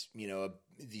these, you know,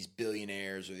 these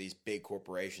billionaires or these big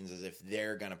corporations as if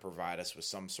they're going to provide us with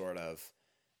some sort of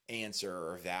answer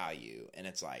or value. And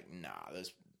it's like, nah,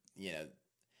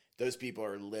 those people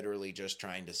are literally just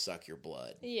trying to suck your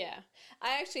blood. Yeah.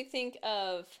 I actually think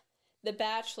of The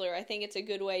Bachelor. I think it's a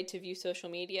good way to view social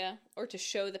media or to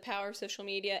show the power of social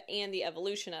media and the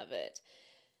evolution of it.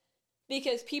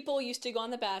 Because people used to go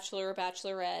on The Bachelor or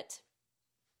Bachelorette,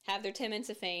 have their 10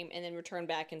 minutes of fame, and then return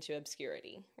back into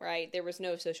obscurity, right? There was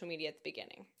no social media at the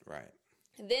beginning. Right.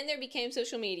 Then there became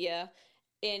social media,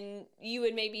 and you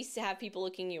would maybe have people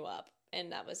looking you up,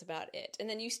 and that was about it. And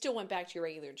then you still went back to your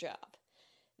regular job.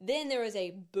 Then there was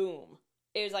a boom.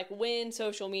 It was like when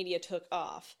social media took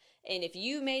off. And if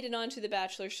you made it onto the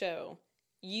Bachelor show,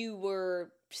 you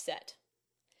were set.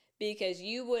 Because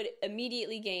you would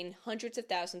immediately gain hundreds of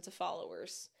thousands of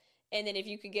followers. And then if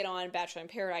you could get on Bachelor in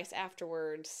Paradise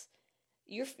afterwards,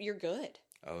 you're good.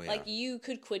 Oh, yeah. Like, you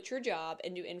could quit your job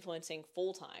and do influencing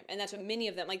full time. And that's what many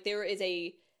of them, like, there is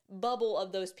a bubble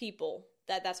of those people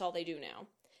that's all they do now.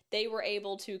 They were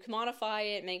able to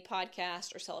commodify it, make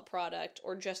podcasts, or sell a product,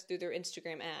 or just through their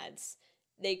Instagram ads.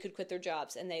 They could quit their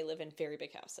jobs, and they live in very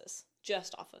big houses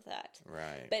just off of that.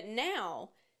 Right. But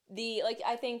now,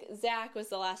 I think Zach was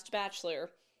the last Bachelor.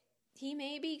 He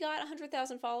maybe got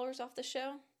 100,000 followers off the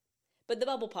show, but the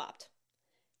bubble popped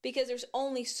because there's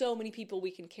only so many people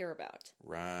we can care about.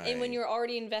 Right. And when you're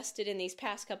already invested in these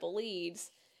past couple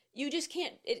leads, you just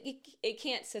can't. It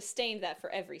can't sustain that for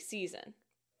every season.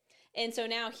 And so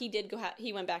now he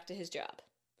went back to his job,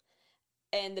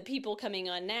 and the people coming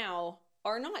on now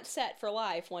are not set for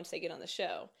life once they get on the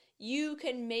show. You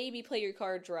can maybe play your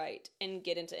cards right and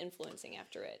get into influencing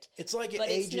after it. It's like but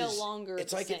it's no longer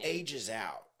It's the like same. it ages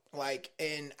out. Like,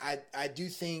 and I do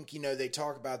think, you know, they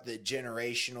talk about the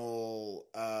generational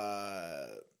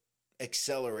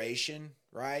acceleration,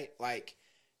 right? Like,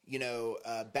 you know,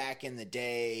 back in the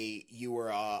day, you were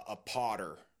a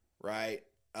potter, right?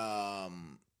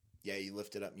 Yeah, you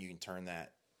lift it up and you can turn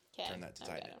that to Okay,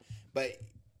 tighten okay. it. But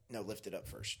no, lift it up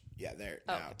first. Yeah, there.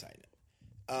 Oh. Now tighten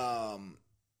it.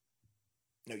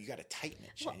 No, you got to tighten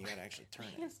it, Shane. You got to actually turn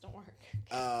it. This don't work.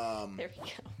 There There we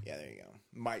go. Yeah, there you go.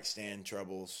 Might stand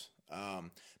troubles.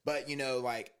 But you know,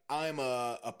 like, I'm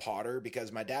a potter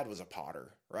because my dad was a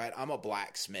potter, right? I'm a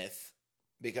blacksmith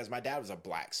because my dad was a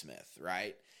blacksmith,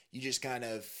 right? You just kind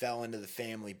of fell into the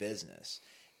family business.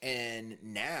 And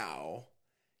now,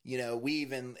 you know,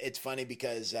 it's funny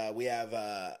because we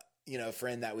have you know, a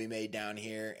friend that we made down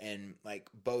here, and like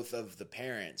both of the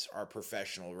parents are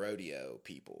professional rodeo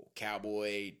people,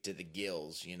 cowboy to the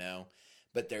gills, you know,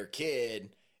 but their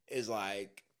kid is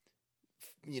like,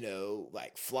 you know,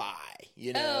 like Fly,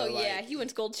 you know. Oh, like, yeah. He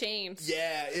wins gold chains.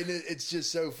 yeah, and it's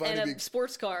just so funny. And a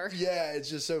sports car. Yeah, it's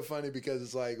just so funny because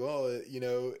it's like, well, you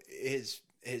know, his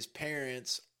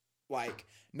parents, like,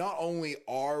 not only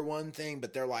are one thing,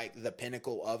 but they're like the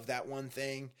pinnacle of that one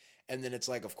thing. And then it's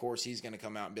like, of course, he's going to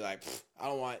come out and be like, I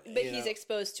don't want. But he's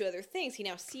exposed to other things. He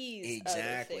now sees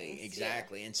other things.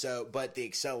 Exactly. Yeah. And so, but the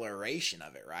acceleration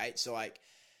of it, right? So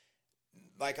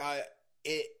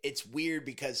it's weird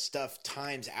because stuff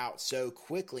times out so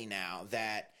quickly now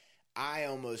that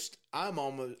I'm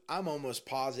almost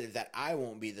positive that I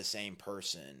won't be the same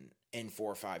person in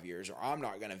 4 or 5 years, or I'm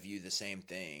not going to view the same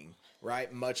thing,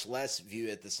 right? Much less view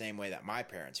it the same way that my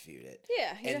parents viewed it.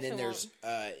 Yeah, and then there's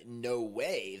no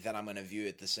way that I'm going to view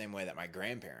it the same way that my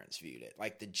grandparents viewed it.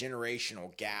 Like the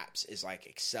generational gaps is like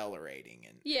accelerating,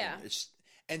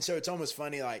 and so it's almost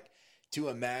funny, like to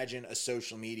imagine a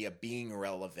social media being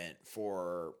relevant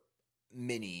for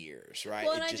many years, right?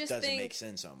 Well, it just doesn't make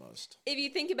sense almost. If you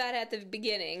think about it at the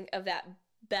beginning of that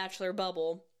Bachelor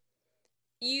bubble,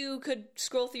 you could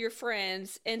scroll through your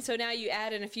friends, and so now you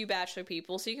add in a few Bachelor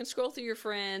people, so you can scroll through your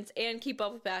friends and keep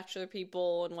up with Bachelor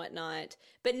people and whatnot.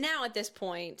 But now at this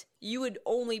point, you would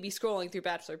only be scrolling through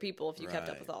Bachelor people if you kept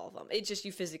up with all of them. It's just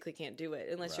you physically can't do it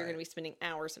unless you're going to be spending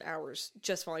hours and hours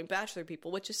just following Bachelor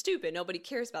people, which is stupid. Nobody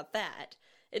cares about that.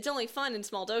 It's only fun in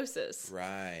small doses.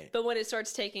 Right. But when it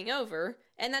starts taking over,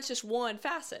 and that's just one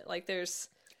facet, like there's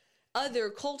other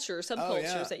cultures,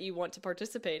 subcultures that you want to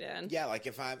participate in. Yeah, like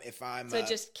if I'm so it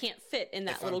just can't fit in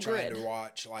that little grid. If I'm grid. trying to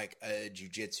watch like a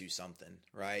jiu-jitsu something,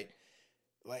 right?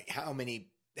 Like how many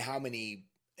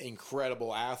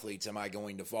incredible athletes am I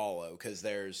going to follow? Because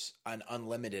there's an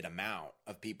unlimited amount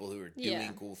of people who are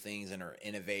doing cool things and are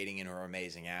innovating and are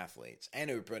amazing athletes and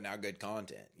who are putting out good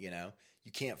content. You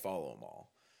can't follow them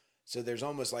all. So there's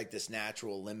almost like this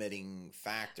natural limiting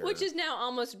factor, which is now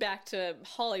almost back to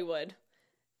Hollywood.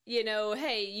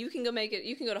 Hey, you can go make it.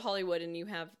 You can go to Hollywood and you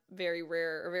have very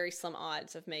rare or very slim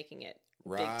odds of making it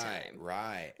big time.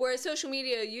 Right. Whereas social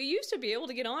media, you used to be able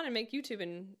to get on and make YouTube,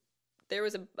 and there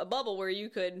was a bubble where you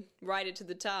could ride it to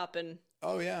the top and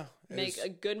make a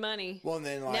good money. Well, and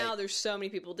then now there's so many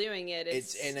people doing it.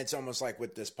 It's almost like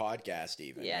with this podcast,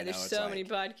 even. Yeah, there's so many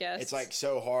podcasts. It's like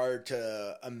so hard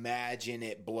to imagine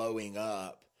it blowing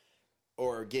up.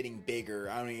 Or getting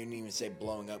bigger. I don't even say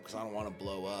blowing up because I don't want to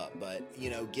blow up, but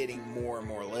getting more and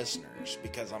more listeners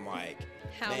because I'm like,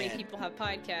 how many people have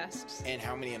podcasts? And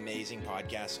how many amazing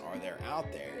podcasts are there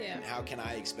out there? Yeah. And how can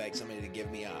I expect somebody to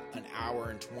give me an hour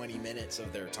and 20 minutes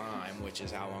of their time, which is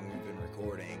how long we've been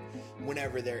recording,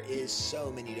 whenever there is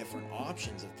so many different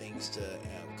options of things to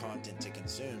content to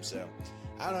consume. So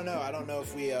I don't know. I don't know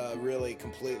if we really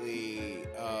completely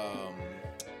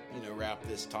wrap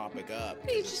this topic up.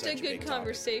 It's just a good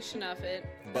conversation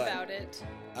about it.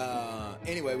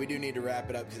 Anyway, we do need to wrap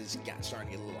it up because it's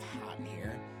starting to get a little hot in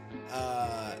here.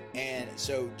 And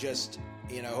so just,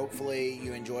 hopefully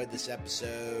you enjoyed this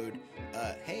episode.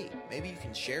 Hey, maybe you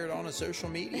can share it on a social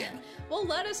media. Well,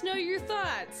 let us know your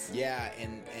thoughts. Yeah,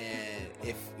 and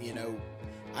if,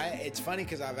 it's funny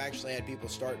because I've actually had people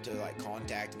start to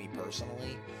contact me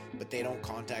personally, but they don't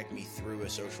contact me through a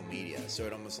social media, so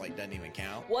it almost doesn't even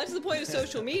count. What's the point of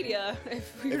social media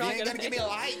if you're not going to give me a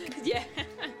like? Yeah.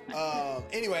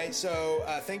 Anyway, so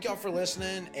thank y'all for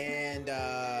listening, and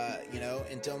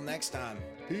until next time,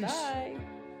 peace. Bye.